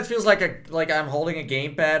 then it feels like I'm holding a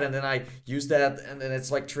gamepad, and then I use that, and then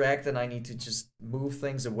it's like tracked, and I need to just move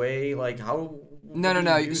things away. Like how?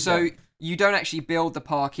 No. So you don't actually build the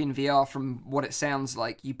park in VR from what it sounds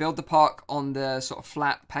like. You build the park on the sort of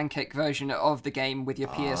flat pancake version of the game with your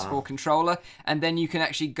PS4 controller, and then you can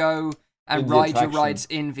actually go and ride your rides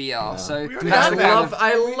in VR. Yeah. So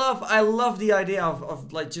I love the idea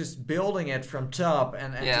of like just building it from top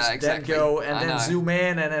and then go and then zoom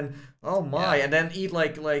in and then and then eat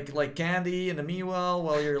like candy in the meanwhile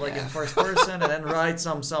while you're like in first person and then ride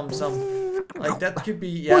some like that could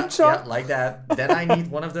be like that. Then I need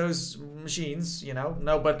one of those machines,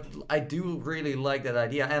 No, but I do really like that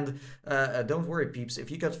idea. And don't worry, peeps, if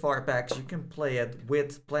you got far packs, you can play it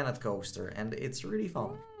with Planet Coaster, and it's really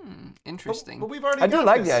fun. Interesting. But we've already. I do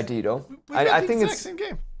like the idea though. I think it's same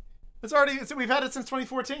game. We've had it since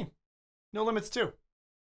 2014. No Limits 2.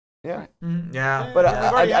 Yeah. Yeah. But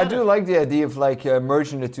I do like the idea of like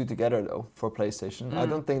merging the two together though for PlayStation. I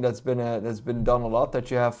don't think that's been done a lot.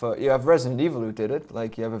 That you have Resident Evil who did it.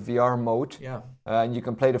 Like you have a VR mode. Yeah. And you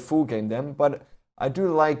can play the full game then. But I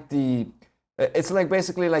do like it's like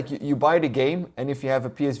basically like you buy the game, and if you have a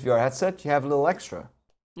PSVR headset, you have a little extra.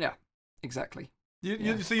 Yeah. Exactly.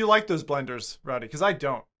 So you like those blenders, Rowdy? Because I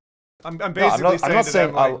don't. I'm basically I'm not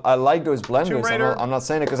saying like, I like those blenders. I'm not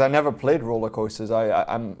saying it because I never played Rollercoasters.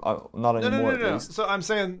 I'm not anymore. No. So I'm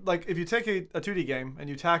saying like if you take a 2D game and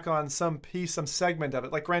you tack on some segment of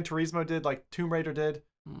it, like Gran Turismo did, like Tomb Raider did,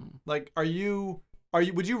 like would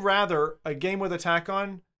you rather a game with a tack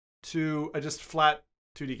on to a just flat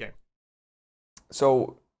 2D game?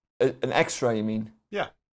 So an extra, you mean? Yeah.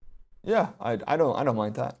 Yeah, I don't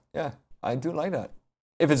mind that. Yeah, I do like that.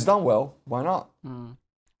 If it's done well, why not?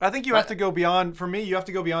 I think you have to go beyond. For me, you have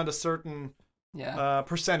to go beyond a certain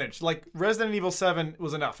percentage. Like Resident Evil 7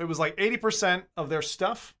 was enough. It was like 80% of their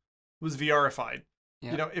stuff was VRified.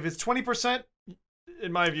 Yeah. If it's 20%,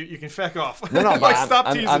 in my view, you can feck off. No, like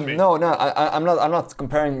stop teasing me. No, I'm not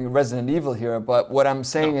comparing Resident Evil here. But what I'm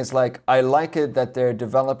saying is like I like it that they're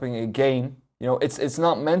developing a game. It's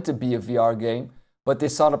not meant to be a VR game, but they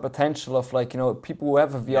saw the potential of like people who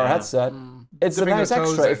have a VR headset. It's a nice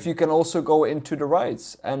extra if you can also go into the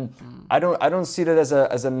rides, and I don't see that as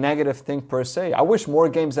a negative thing per se. I wish more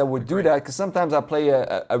games that would do that, because sometimes I play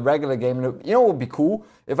a regular game, and it would be cool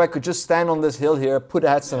if I could just stand on this hill here, put a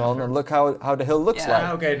headset on, and look how the hill looks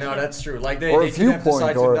like. Okay, no, that's true. Like they have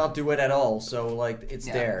decided to not do it at all, so like it's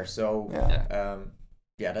there. So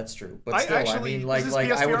that's true. But still, I mean, like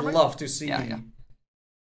I would love to see. Yeah.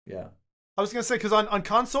 I was gonna say because on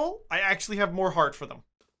console, I actually have more heart for them.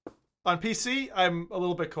 On PC, I'm a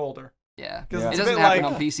little bit colder. Yeah, because it doesn't happen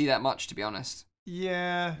on PC that much, to be honest.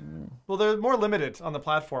 Yeah, well, they're more limited on the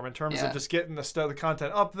platform in terms of just getting the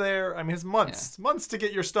content up there. I mean, it's months to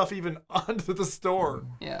get your stuff even onto the store.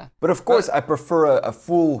 Yeah, but of course, I prefer a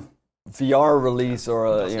full VR release,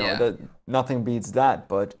 or nothing beats that.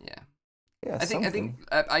 But I think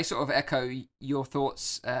I sort of echo your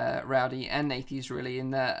thoughts, Rowdy and Nathie's, really, in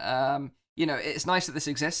that it's nice that this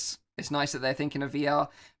exists. It's nice that they're thinking of VR,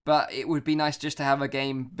 but it would be nice just to have a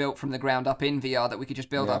game built from the ground up in VR that we could just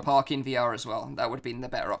build our park in VR as well. That would have been the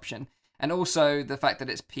better option. And also the fact that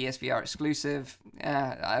it's PSVR exclusive,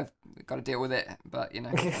 I've got to deal with it, but one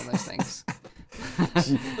of those things.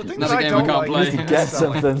 The thing that I don't like is get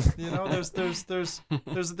something.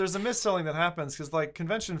 There's a mis-selling that happens because like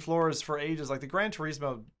convention floors for ages, like the Gran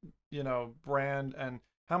Turismo, brand, and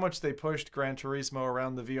how much they pushed Gran Turismo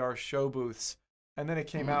around the VR show booths. And then it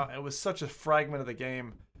came out, and it was such a fragment of the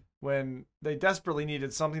game when they desperately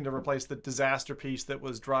needed something to replace the disaster piece that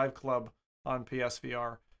was Drive Club on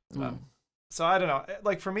PSVR. So I don't know.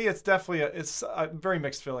 Like for me, it's definitely it's very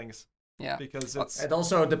mixed feelings. Yeah, because it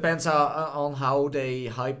also depends on how they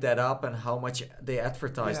hype that up and how much they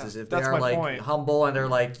advertise this. If they are like humble and they're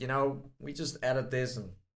like, we just added this and.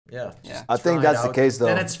 Yeah. I think that's the case, though.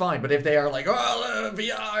 Then it's fine. But if they are like,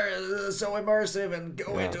 VR is so immersive and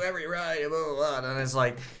go into every ride, blah, blah, blah, then it's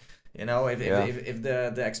like, if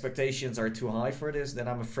the expectations are too high for this, then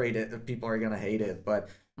I'm afraid that people are gonna hate it. But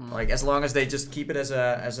like, as long as they just keep it as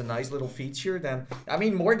a nice little feature, then I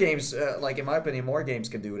mean, more games, like in my opinion, more games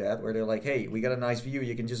can do that, where they're like, hey, we got a nice view,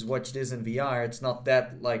 you can just watch this in VR. It's not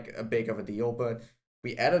that like a big of a deal, but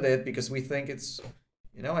we added it because we think it's.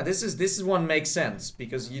 And this is one makes sense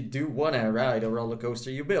because you do want to ride a roller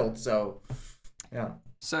coaster you built, so yeah.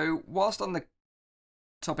 So whilst on the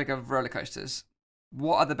topic of roller coasters,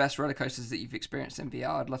 what are the best roller coasters that you've experienced in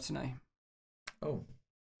VR? I'd love to know. Oh,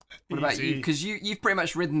 what about you? Because you've pretty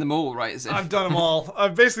much ridden them all, right? I've done them all.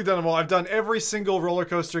 I've basically done them all. I've done every single roller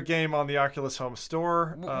coaster game on the Oculus Home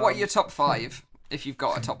Store. What are your top 5? If you've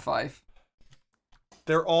got a top 5.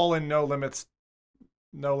 they're all in No Limits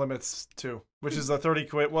 2, which is a 30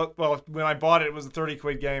 quid. Well, when I bought it, it was a 30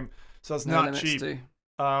 quid game, so it's not cheap. 2.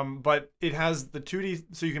 But it has the 2D,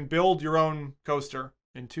 so you can build your own coaster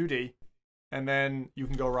in 2D, and then you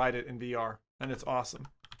can go ride it in VR, and it's awesome.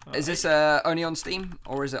 Is this only on Steam,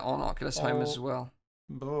 or is it on Oculus Home as well?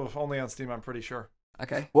 Only on Steam, I'm pretty sure.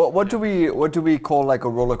 Okay. Well, what do we call like a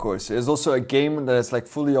roller coaster? Is also a game that is like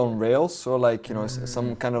fully on rails, or like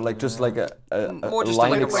some kind of like just like a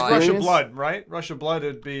line experience. Like Rush of Blood, right? Rush of Blood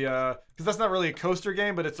would be because that's not really a coaster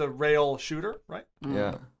game, but it's a rail shooter, right?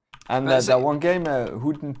 Yeah. And that one game,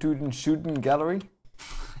 Hootin' Tootin' Shootin' Gallery.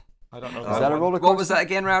 I don't know. Is that a roller coaster? What was that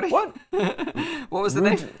again, Rowdy? What? What was the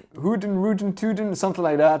name? Rootin' Tootin', something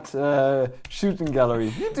like that. Shooting Gallery.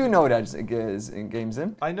 You do know that in games,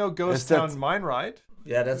 in? I know Ghost Town Mine Ride.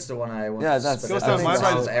 Yeah, that's the one I want. Yeah, that's Ghost Town Mine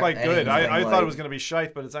Ride is quite good. I thought it was going to be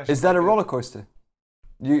shite, but it's actually. Is that a roller coaster?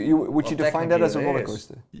 Would you define that as a roller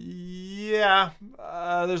coaster? Yeah,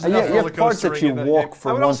 there's enough roller parts that you walk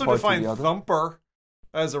from one part to the other. I would also define Thumper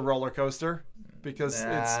as a roller coaster because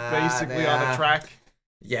it's basically on a track.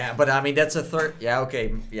 Yeah, but I mean that's a third. Yeah,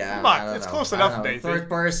 okay, yeah. Come on, it's close enough, Nathie.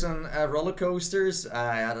 Third-person roller coasters.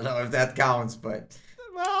 I don't know if that counts, but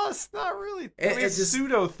well, it's not really. It's just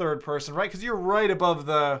pseudo third person, right? Because you're right above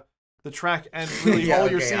the track, and really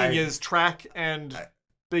all you're seeing is track and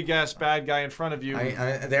big ass bad guy in front of you.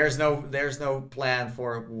 There's no plan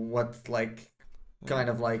for what kind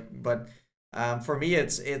of like, but. For me,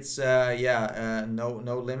 it's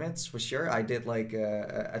no limits for sure. I did like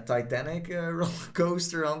a Titanic roller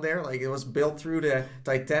coaster on there. Like it was built through the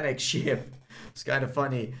Titanic ship. It's kind of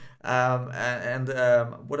funny.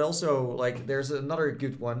 What also like there's another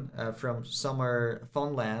good one from Summer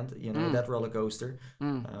Funland. That roller coaster.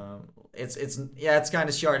 It's kind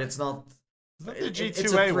of short. It's not. Is that the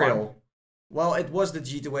G2A one? Well, it was the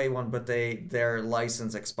G2A one, but their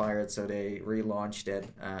license expired, so they relaunched it,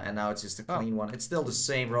 and now it's just a clean one. It's still the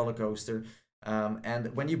same roller coaster,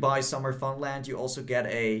 and when you buy Summer Funland, you also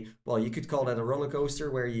get you could call that a roller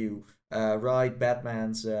coaster where you ride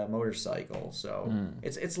Batman's motorcycle. So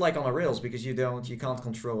it's like on the rails because you can't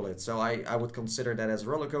control it. So I would consider that as a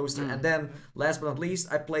roller coaster. And then last but not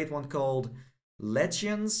least, I played one called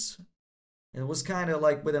Legends. It was kind of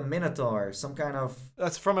like with a Minotaur, some kind of.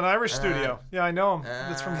 That's from an Irish studio. Yeah, I know him.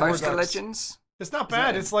 It's from Coaster Legends. It's not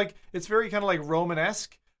bad. It's very kind of like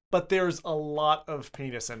Romanesque, but there's a lot of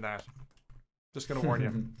penis in that. Just gonna warn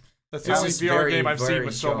you. That's the only VR game I've seen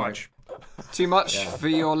with so much. Too much for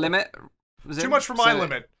your limit? Too much for my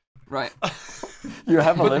limit. Right. You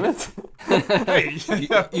have a limit? Hey,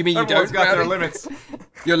 you mean you don't? Got their limits.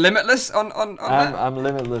 You're limitless on that? I'm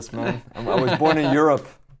limitless, man. I was born in Europe.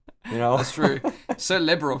 That's true. So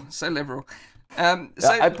liberal.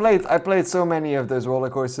 I played so many of those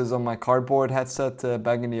roller coasters on my cardboard headset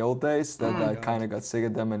back in the old days that I kind of got sick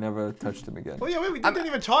of them and never touched them again. Well, yeah, we didn't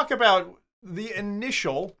even talk about the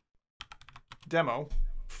initial demo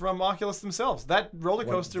from Oculus themselves. That roller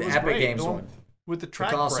coaster was Epic great. Games one with the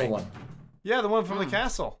track castle break. One. Yeah, the one from the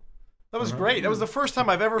castle. That was great. That was the first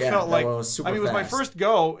time I've ever felt like. It was my first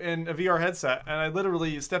go in a VR headset, and I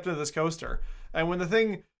literally stepped into this coaster. And when the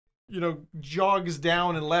thing jogs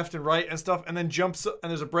down and left and right and stuff, and then jumps, and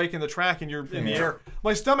there's a break in the track, and you're in the air.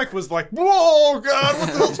 My stomach was like, "Whoa, God, what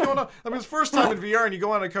the hell's going on?" I mean, it's first time in VR, and you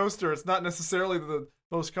go on a coaster. It's not necessarily the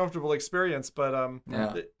most comfortable experience, but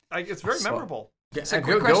it's very memorable. So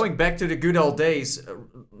going back to the good old days,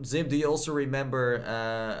 Zim, do you also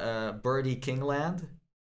remember Birdie Kingland?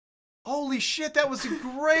 Holy shit, that was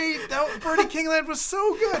great! Birdie Kingland was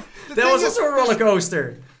so good. That was also a roller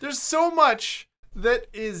coaster. There's so much that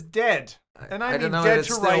is dead, and I mean dead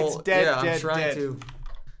to rights, dead.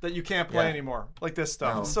 That you can't play anymore. Like this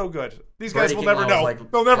stuff, it's so good. These guys will never know.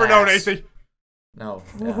 They'll never know, Nathie. No.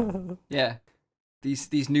 Yeah.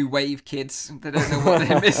 These new wave kids, they don't know what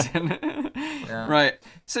they're missing. Right.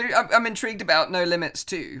 So I'm intrigued about No Limits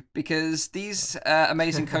too, because these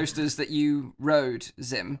amazing coasters that you rode,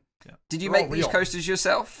 Zim. Yeah. Did you make these coasters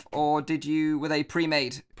yourself, or were they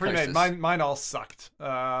pre-made? Pre-made. Mine all sucked.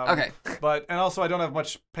 Okay. And also I don't have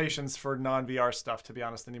much patience for non-VR stuff, to be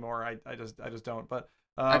honest, anymore. I just don't. But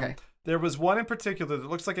there was one in particular that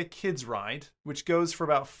looks like a kid's ride, which goes for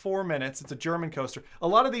about 4 minutes. It's a German coaster. A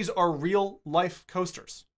lot of these are real life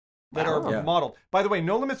coasters that are modeled. By the way,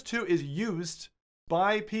 No Limits 2 is used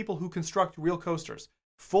by people who construct real coasters.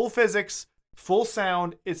 Full physics, full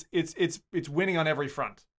sound. It's winning on every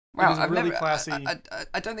front. Wow, I've really classy.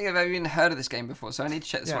 I don't think I've ever even heard of this game before, so I need to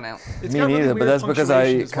check this one out. Me neither, but that's because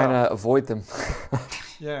I kind of avoid them.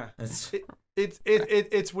 Yeah,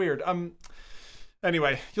 it's weird.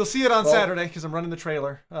 Anyway, you'll see it on Saturday because I'm running the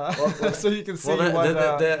trailer, so you can see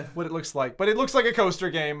what it looks like. But it looks like a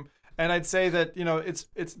coaster game, and I'd say that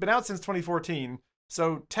it's been out since 2014.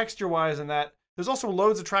 So texture-wise, and that there's also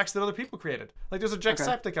loads of tracks that other people created. Like there's a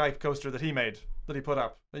Jacksepticeye coaster that he made that he put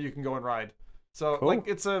up that you can go and ride. So like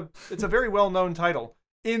it's a very well-known title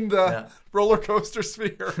in the roller coaster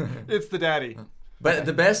sphere. It's the daddy. But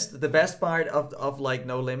the best part of like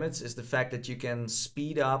No Limits is the fact that you can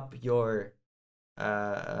speed up your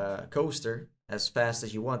coaster as fast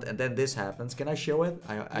as you want, and then this happens. Can I show it?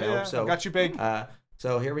 I hope so. Got you big.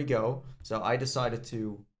 So here we go. So I decided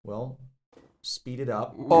to speed it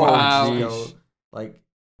up. Wow. Go like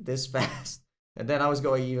this fast, and then I was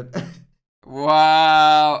going even.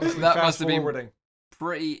 Wow, that must have been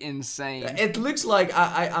pretty insane. It looks like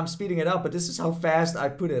I'm speeding it up, but this is how fast I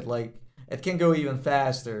put it. Like it can go even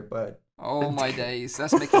faster, but. Oh my days,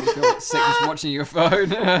 that's making me feel sick just watching your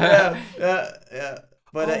phone. yeah.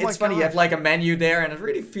 But it's funny, you have like a menu there, and it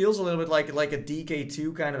really feels a little bit like a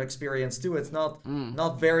DK2 kind of experience too. It's not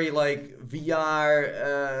very like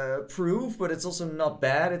VR proof, but it's also not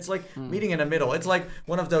bad. It's like meeting in the middle. It's like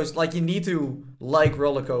one of those, like you need to like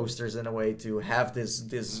roller coasters in a way to have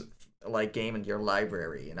this like game in your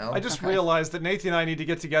library, you know? I just realized that Nathie and I need to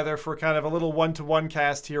get together for kind of a little one-to-one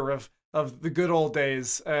cast here of the good old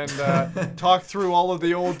days and talk through all of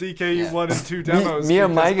the old DK1 and 2 demos. Me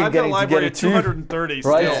and Mike are getting together too. 230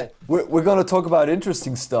 right? still. Yeah. We're going to talk about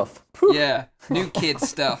interesting stuff. Yeah, new kid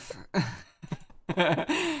stuff.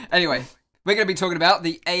 Anyway, we're going to be talking about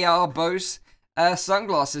the AR Bose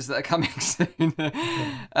sunglasses that are coming soon.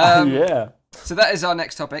 Yeah. So that is our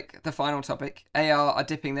next topic, the final topic. AR are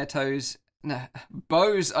dipping their toes. No,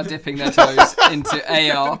 Bose are dipping their toes into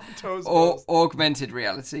AR or augmented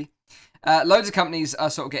reality. Loads of companies are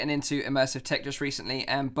sort of getting into immersive tech just recently,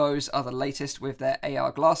 and Bose are the latest with their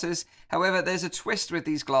AR glasses. However, there's a twist with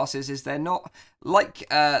these glasses, is they're not like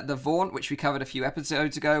the Vaunt, which we covered a few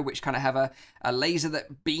episodes ago, which kind of have a laser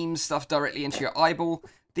that beams stuff directly into your eyeball.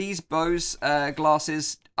 These Bose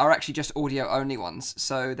glasses are actually just audio-only ones,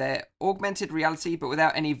 so they're augmented reality, but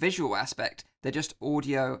without any visual aspect. They're just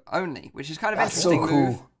audio-only, which is kind of interesting. So cool.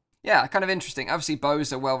 Move. Yeah, kind of interesting. Obviously,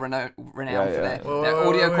 Bose are well renowned for their Wait,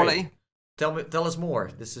 audio quality. Tell us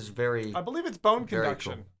more. This is very. I believe it's bone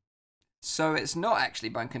conduction. Cool. So it's not actually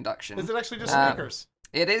bone conduction. Is it actually just speakers?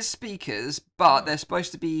 It is speakers, but they're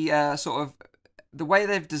supposed to be sort of the way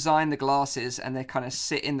they've designed the glasses, and they kind of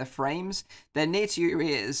sit in the frames. They're near to your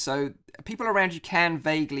ears, so people around you can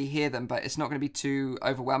vaguely hear them, but it's not going to be too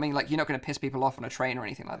overwhelming. Like, you're not going to piss people off on a train or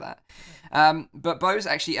anything like that. But Bose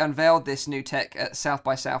actually unveiled this new tech at South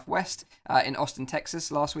by Southwest in Austin,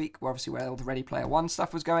 Texas last week, where obviously where all the Ready Player One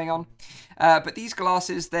stuff was going on. But these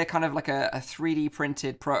glasses, they're kind of like a 3D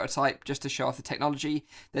printed prototype just to show off the technology.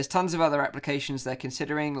 There's tons of other applications they're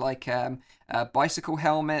considering, like bicycle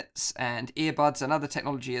helmets and earbuds and other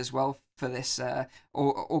technology as well for this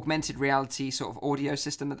augmented reality sort of audio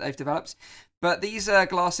system that they've developed. But these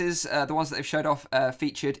glasses, the ones that they've showed off,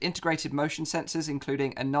 featured integrated motion sensors,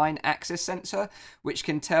 including a 9-axis sensor, which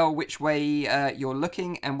can tell which way you're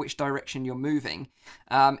looking and which direction you're moving.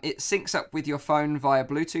 It syncs up with your phone via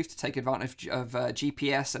Bluetooth to take advantage of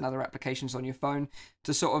GPS and other applications on your phone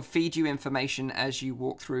to sort of feed you information as you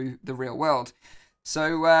walk through the real world.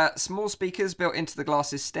 So small speakers built into the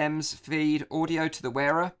glasses stems feed audio to the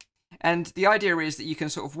wearer. And the idea is that you can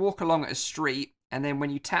sort of walk along a street, and then when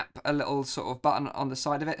you tap a little sort of button on the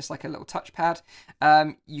side of it, it's like a little touchpad,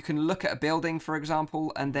 you can look at a building, for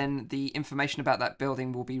example, and then the information about that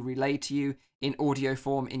building will be relayed to you in audio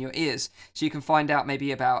form in your ears. So you can find out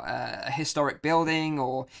maybe about a historic building,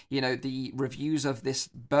 or, you know, the reviews of this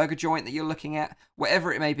burger joint that you're looking at.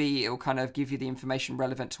 Whatever it may be, it will kind of give you the information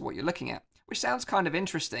relevant to what you're looking at, which sounds kind of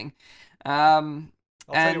interesting.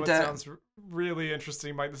 I'll tell you what sounds really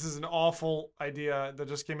interesting, Mike. This is an awful idea that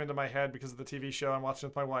just came into my head because of the TV show I'm watching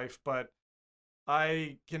with my wife, but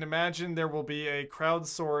I can imagine there will be a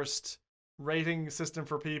crowdsourced rating system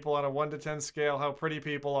for people on a 1 to 10 scale, how pretty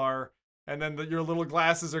people are, and then your little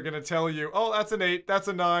glasses are going to tell you, oh, that's an 8, that's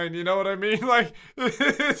a 9, you know what I mean? Like,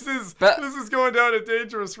 this is going down a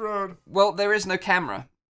dangerous road. Well, there is no camera.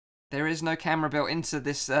 There is no camera built into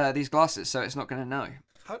this these glasses, so it's not going to know.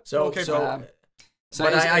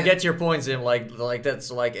 But I get your points in like that's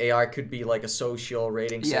like AR could be like a social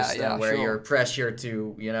rating system where you're pressured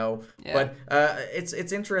to, you know. Yeah. But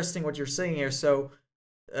it's interesting what you're saying here. So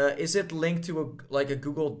is it linked to a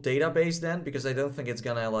Google database then? Because I don't think it's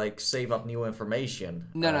gonna like save up new information.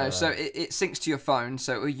 No. So it syncs to your phone.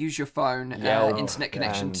 So it will use your phone internet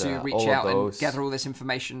connection to reach out and gather all this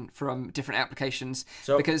information from different applications.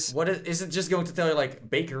 So because what is it just going to tell you like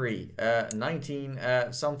bakery 19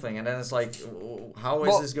 something, and then it's like how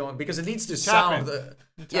is this going? Because it needs to sound.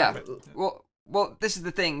 Well, this is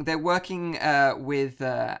the thing. They're working with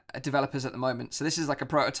developers at the moment. So this is like a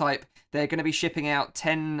prototype. They're going to be shipping out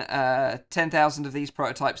 10,000 of these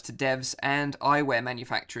prototypes to devs and eyewear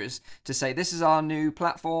manufacturers to say, this is our new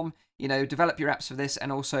platform. You know, develop your apps for this,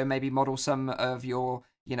 and also maybe model some of your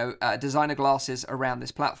designer glasses around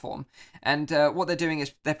this platform. And what they're doing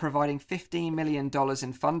is they're providing $15 million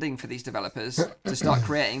in funding for these developers to start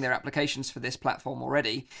creating their applications for this platform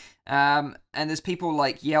already. And there's people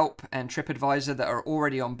like Yelp and TripAdvisor that are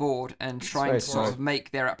already on board and trying to sort of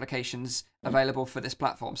make their applications available for this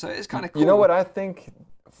platform. So it's kind of cool. You know what I think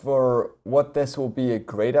for what this will be a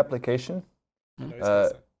great application?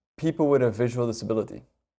 People with a visual disability.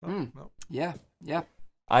 Yeah.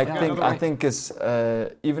 I think it's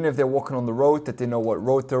even if they're walking on the road, that they know what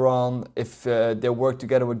road they're on. If they work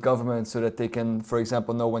together with government so that they can, for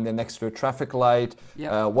example, know when they're next to a traffic light,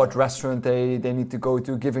 what restaurant they need to go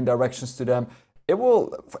to, giving directions to them. It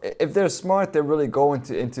will, if they're smart, they really go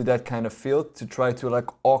into that kind of field to try to like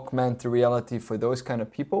augment the reality for those kind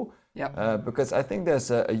of people. Because I think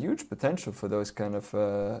there's a huge potential for those kind of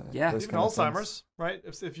even Alzheimer's, right?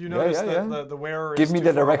 If you notice that the wearer give is me too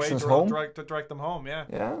the far directions away, home, direct them home.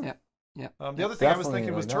 The other thing I was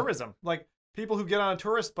thinking was tourism. Like people who get on a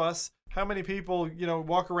tourist bus, how many people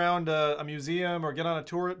walk around a museum or get on a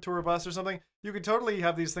tour bus or something? You could totally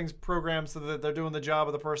have these things programmed so that they're doing the job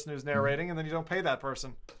of the person who's narrating, and then you don't pay that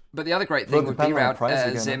person. But the other great thing would be around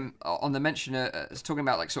Zim on the mention talking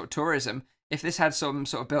about like sort of tourism. If this had some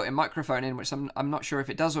sort of built-in microphone in, which I'm not sure if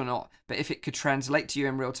it does or not, but if it could translate to you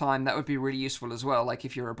in real time, that would be really useful as well. Like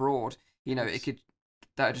if you're abroad, that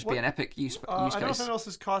would just be an epic use case. I don't know if anyone else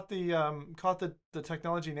has caught the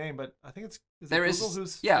technology name, but I think it's Google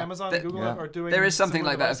Amazon and Google are doing. There is something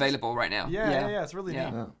like devices? that available right now. Yeah, it's really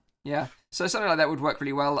neat. Yeah, so something like that would work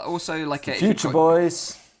really well. Also, like Future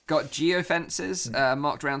Boys. Got geofences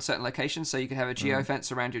marked around certain locations, so you can have a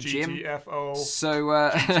geofence around your gym. GTFO. So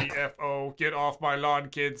GTFO, get off my lawn,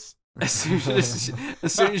 kids. As soon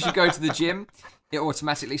as you go to the gym, it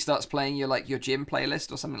automatically starts playing your gym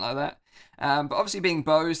playlist or something like that. But obviously, being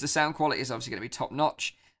Bose, the sound quality is obviously going to be top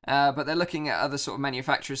notch. But they're looking at other sort of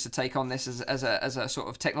manufacturers to take on this as a sort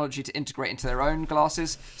of technology to integrate into their own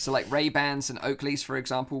glasses. So like Ray-Bans and Oakleys, for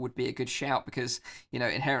example, would be a good shout because,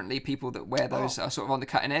 inherently people that wear those are sort of on the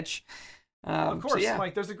cutting edge. Of course,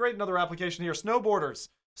 Mike, there's a great another application here. Snowboarders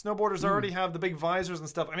already have the big visors and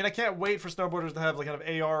stuff. I mean, I can't wait for snowboarders to have like kind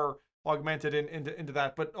of AR augmented into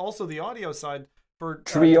that, but also the audio side for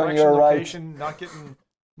tree on your location, right, not getting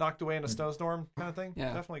knocked away in a snowstorm kind of thing.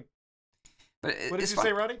 Yeah, definitely. But what did you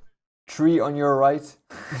say, Rowdy? Tree on your right.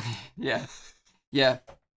 Yeah.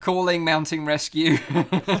 Calling mounting rescue. You seem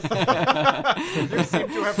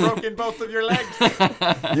to have broken both of your legs.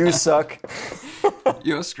 You suck.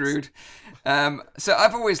 You're screwed. So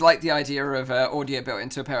I've always liked the idea of audio built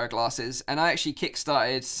into a pair of glasses, and I actually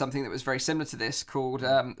kickstarted something that was very similar to this called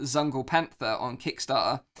Zungle Panther on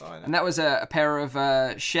Kickstarter. And that was a pair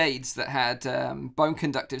of shades that had bone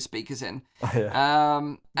conductive speakers in.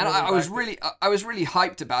 And I was really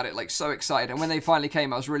hyped about it, like so excited. And when they finally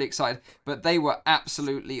came, I was really excited. But they were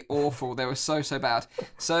absolutely awful. They were so bad.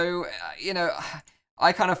 So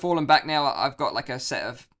I kind of fallen back now. I've got like a set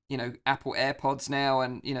of Apple AirPods now,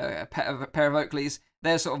 and a pair of Oakleys.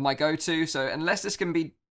 They're sort of my go-to. So unless this can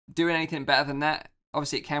be doing anything better than that,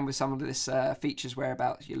 obviously it can with some of this features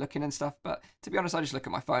whereabouts you're looking and stuff. But to be honest, I just look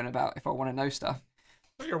at my phone about if I want to know stuff.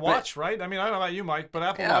 Well, your watch, right? I mean, I don't know about you, Mike, but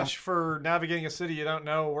Apple Watch for navigating a city you don't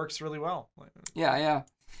know works really well. Yeah.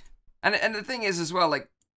 And the thing is as well, like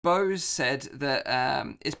Bose said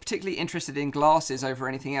that is particularly interested in glasses over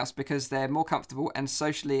anything else because they're more comfortable and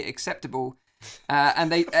socially acceptable.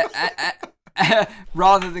 And they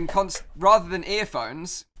rather than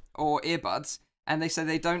earphones or earbuds, and they say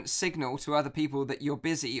they don't signal to other people that you're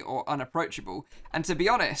busy or unapproachable. And to be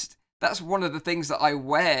honest, that's one of the things that I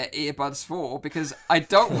wear earbuds for, because I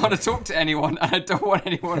don't want to talk to anyone and I don't want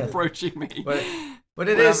anyone approaching me. But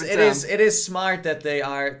it is smart that they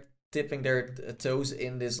are dipping their toes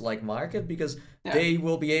in this like market, because they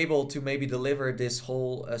will be able to maybe deliver this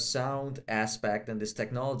whole sound aspect and this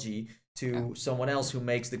technology to someone else who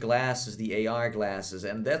makes the glasses, the AR glasses.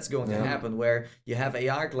 And that's going to happen where you have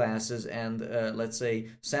AR glasses and let's say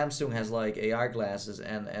Samsung has like AR glasses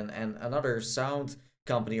and another sound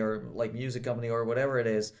company or like music company or whatever it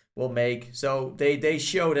is will make. So they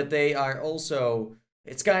show that they are also.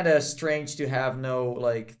 It's kind of strange to have no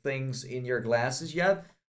like things in your glasses yet,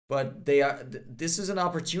 but they are. This is an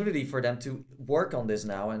opportunity for them to work on this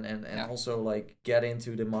now and also like get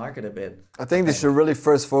into the market a bit. I think they should really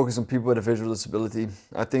first focus on people with a visual disability.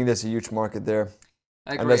 I think there's a huge market there.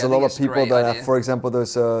 I agree. And there's a lot of people that have, for example,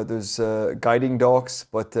 those guiding dogs,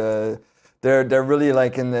 but they're really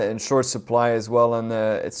like in short supply as well, and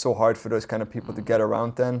it's so hard for those kind of people to get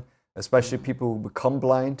around then, especially people who become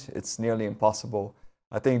blind. It's nearly impossible.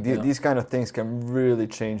 I think these kind of things can really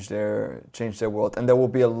change their world, and there will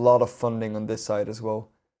be a lot of funding on this side as well.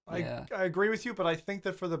 I agree with you, but I think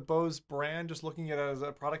that for the Bose brand, just looking at it as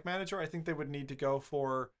a product manager, I think they would need to go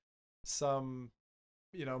for some,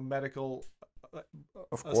 medical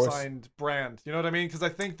assigned brand. You know what I mean? Because I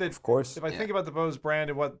think that if I think about the Bose brand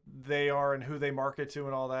and what they are and who they market to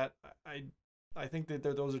and all that, I think that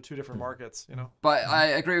those are two different markets, But I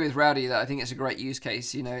agree with Rowdy that I think it's a great use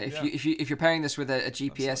case. If you're pairing this with a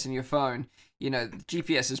GPS in your phone, the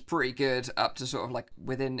GPS is pretty good up to sort of like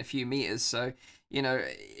within a few meters. So,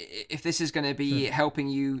 if this is going to be helping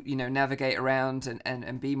you, navigate around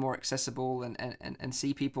and be more accessible and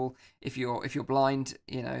see people if you're blind,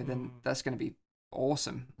 then that's going to be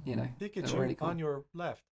awesome. Pikachu really cool. on your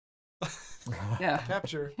left. Yeah.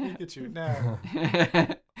 Capture Pikachu now.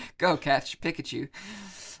 Go catch Pikachu.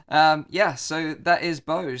 So that is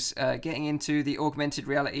Bose getting into the augmented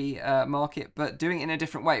reality market, but doing it in a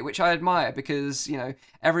different way, which I admire because,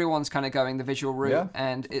 everyone's kind of going the visual route,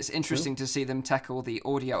 and it's interesting to see them tackle the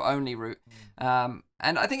audio-only route. And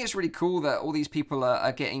I think it's really cool that all these people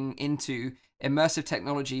are getting into immersive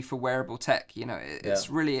technology for wearable tech. It's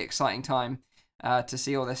really exciting time to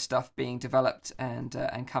see all this stuff being developed and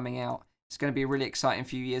coming out. It's going to be a really exciting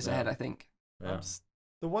few years ahead, I think. Yeah.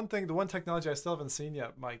 The one technology I still haven't seen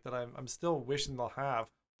yet, Mike, that I'm still wishing they'll have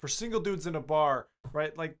for single dudes in a bar,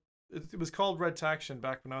 right? Like it was called red taction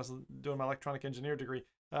back when I was doing my electronic engineer degree.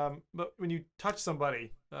 But when you touch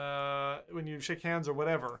somebody, when you shake hands or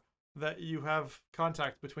whatever, that you have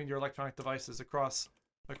contact between your electronic devices across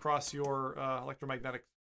your electromagnetic.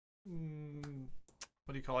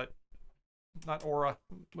 What do you call it? Not aura,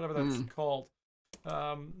 whatever that's called.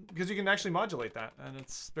 Because you can actually modulate that, and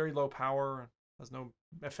it's very low power. Has no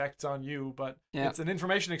effects on you, but it's an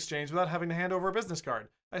information exchange without having to hand over a business card.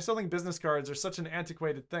 I still think business cards are such an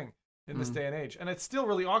antiquated thing in this day and age, and it's still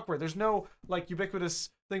really awkward. There's no like ubiquitous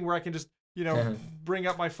thing where I can just bring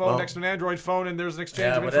up my phone next to an Android phone and there's an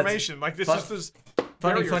exchange of information. Like this is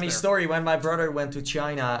funny story. When my brother went to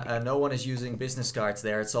China, no one is using business cards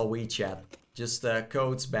there. It's all WeChat, just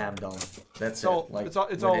codes bammed on. That's it. Like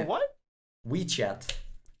it's all what? WeChat.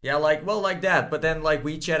 Yeah, like that. But then like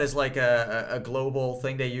WeChat is like a global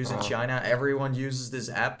thing they use in China. Everyone uses this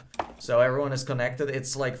app, so everyone is connected.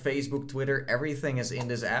 It's like Facebook, Twitter, everything is in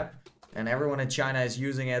this app, and everyone in China is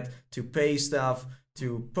using it to pay stuff,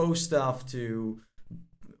 to post stuff, to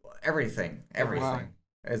everything. Wow.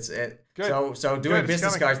 It's it. Good. So doing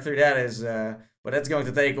business cards through that is. But that's going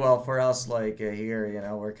to take a while for us, like here,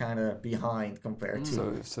 we're kind of behind compared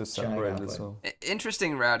to so separated as well.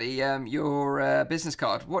 Interesting, Rowdy. Your business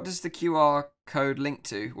card. What does the QR code link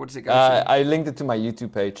to? What does it go to? I linked it to my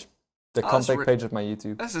YouTube page, the contact page of my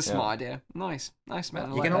YouTube. That's a smart idea. Nice,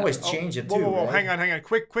 man. You can always change it too. Whoa, right? hang on.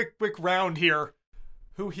 Quick round here.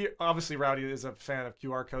 Who here? Obviously, Rowdy is a fan of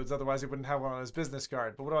QR codes. Otherwise, he wouldn't have one on his business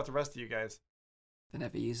card. But what about the rest of you guys? I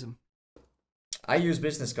never use them. I use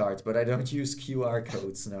business cards, but I don't use QR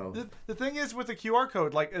codes, no. The thing is with the QR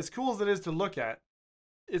code, like as cool as it is to look at,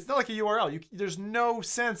 it's not like a URL. There's no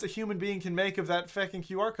sense a human being can make of that fucking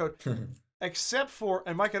QR code, except for,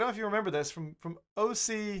 and Mike, I don't know if you remember this, from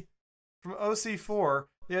OC4,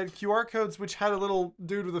 they had QR codes which had a little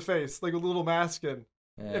dude with a face, like a little mask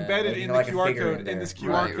embedded in the like QR code in this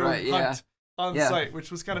QR code hunt on site, which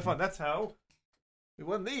was kind of fun. That's how we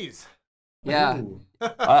won these. Yeah.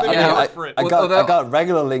 I got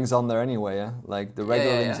regular links on there anyway, like the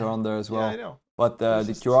regular links are on there as well. Yeah, I know. But the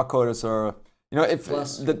QR codes are, if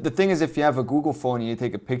the thing is, if you have a Google phone and you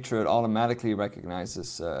take a picture, it automatically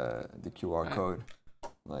recognizes the QR code.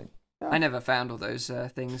 Like, I never found all those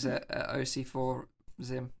things at OC4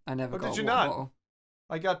 Zim. I never got. Did you not?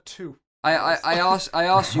 I got 2. I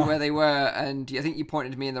asked you where they were, and I think you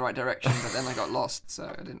pointed me in the right direction, but then I got lost, so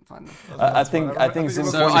I didn't find them. I think Zim.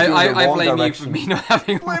 So I blame you for me not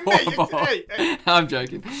having more. Hey. I'm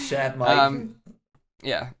joking. Sad Mike.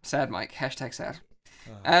 Sad Mike. #sad.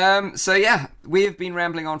 So yeah, we've been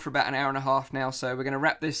rambling on for about an hour and a half now, so we're going to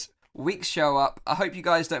wrap this week's show up. I hope you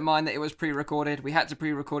guys don't mind that it was pre-recorded. We had to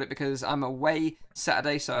pre-record it because I'm away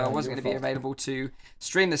Saturday, so I wasn't going to be available to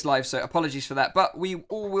stream this live, so apologies for that. But we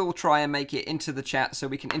all will try and make it into the chat so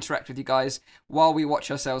we can interact with you guys while we watch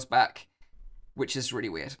ourselves back, which is really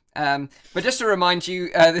weird. But just to remind you,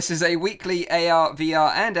 this is a weekly AR,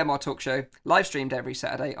 VR, and MR talk show, live streamed every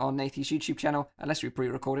Saturday on Nathie's YouTube channel, unless we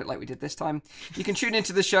pre-record it like we did this time. You can tune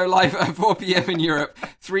into the show live at 4 p.m. in Europe,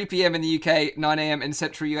 3 p.m. in the UK, 9 a.m. in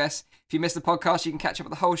Central US. If you missed the podcast, you can catch up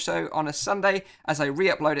with the whole show on a Sunday as I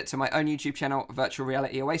re-upload it to my own YouTube channel, Virtual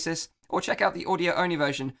Reality Oasis, or check out the audio-only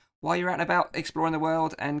version while you're out and about exploring the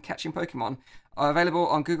world and catching Pokemon. Available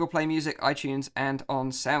on Google Play Music, iTunes, and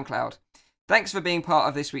on SoundCloud. Thanks for being part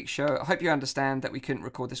of this week's show. I hope you understand that we couldn't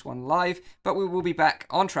record this one live, but we will be back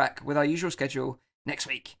on track with our usual schedule next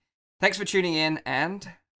week. Thanks for tuning in,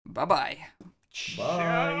 and bye-bye.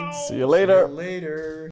 Bye. See you later. See you later.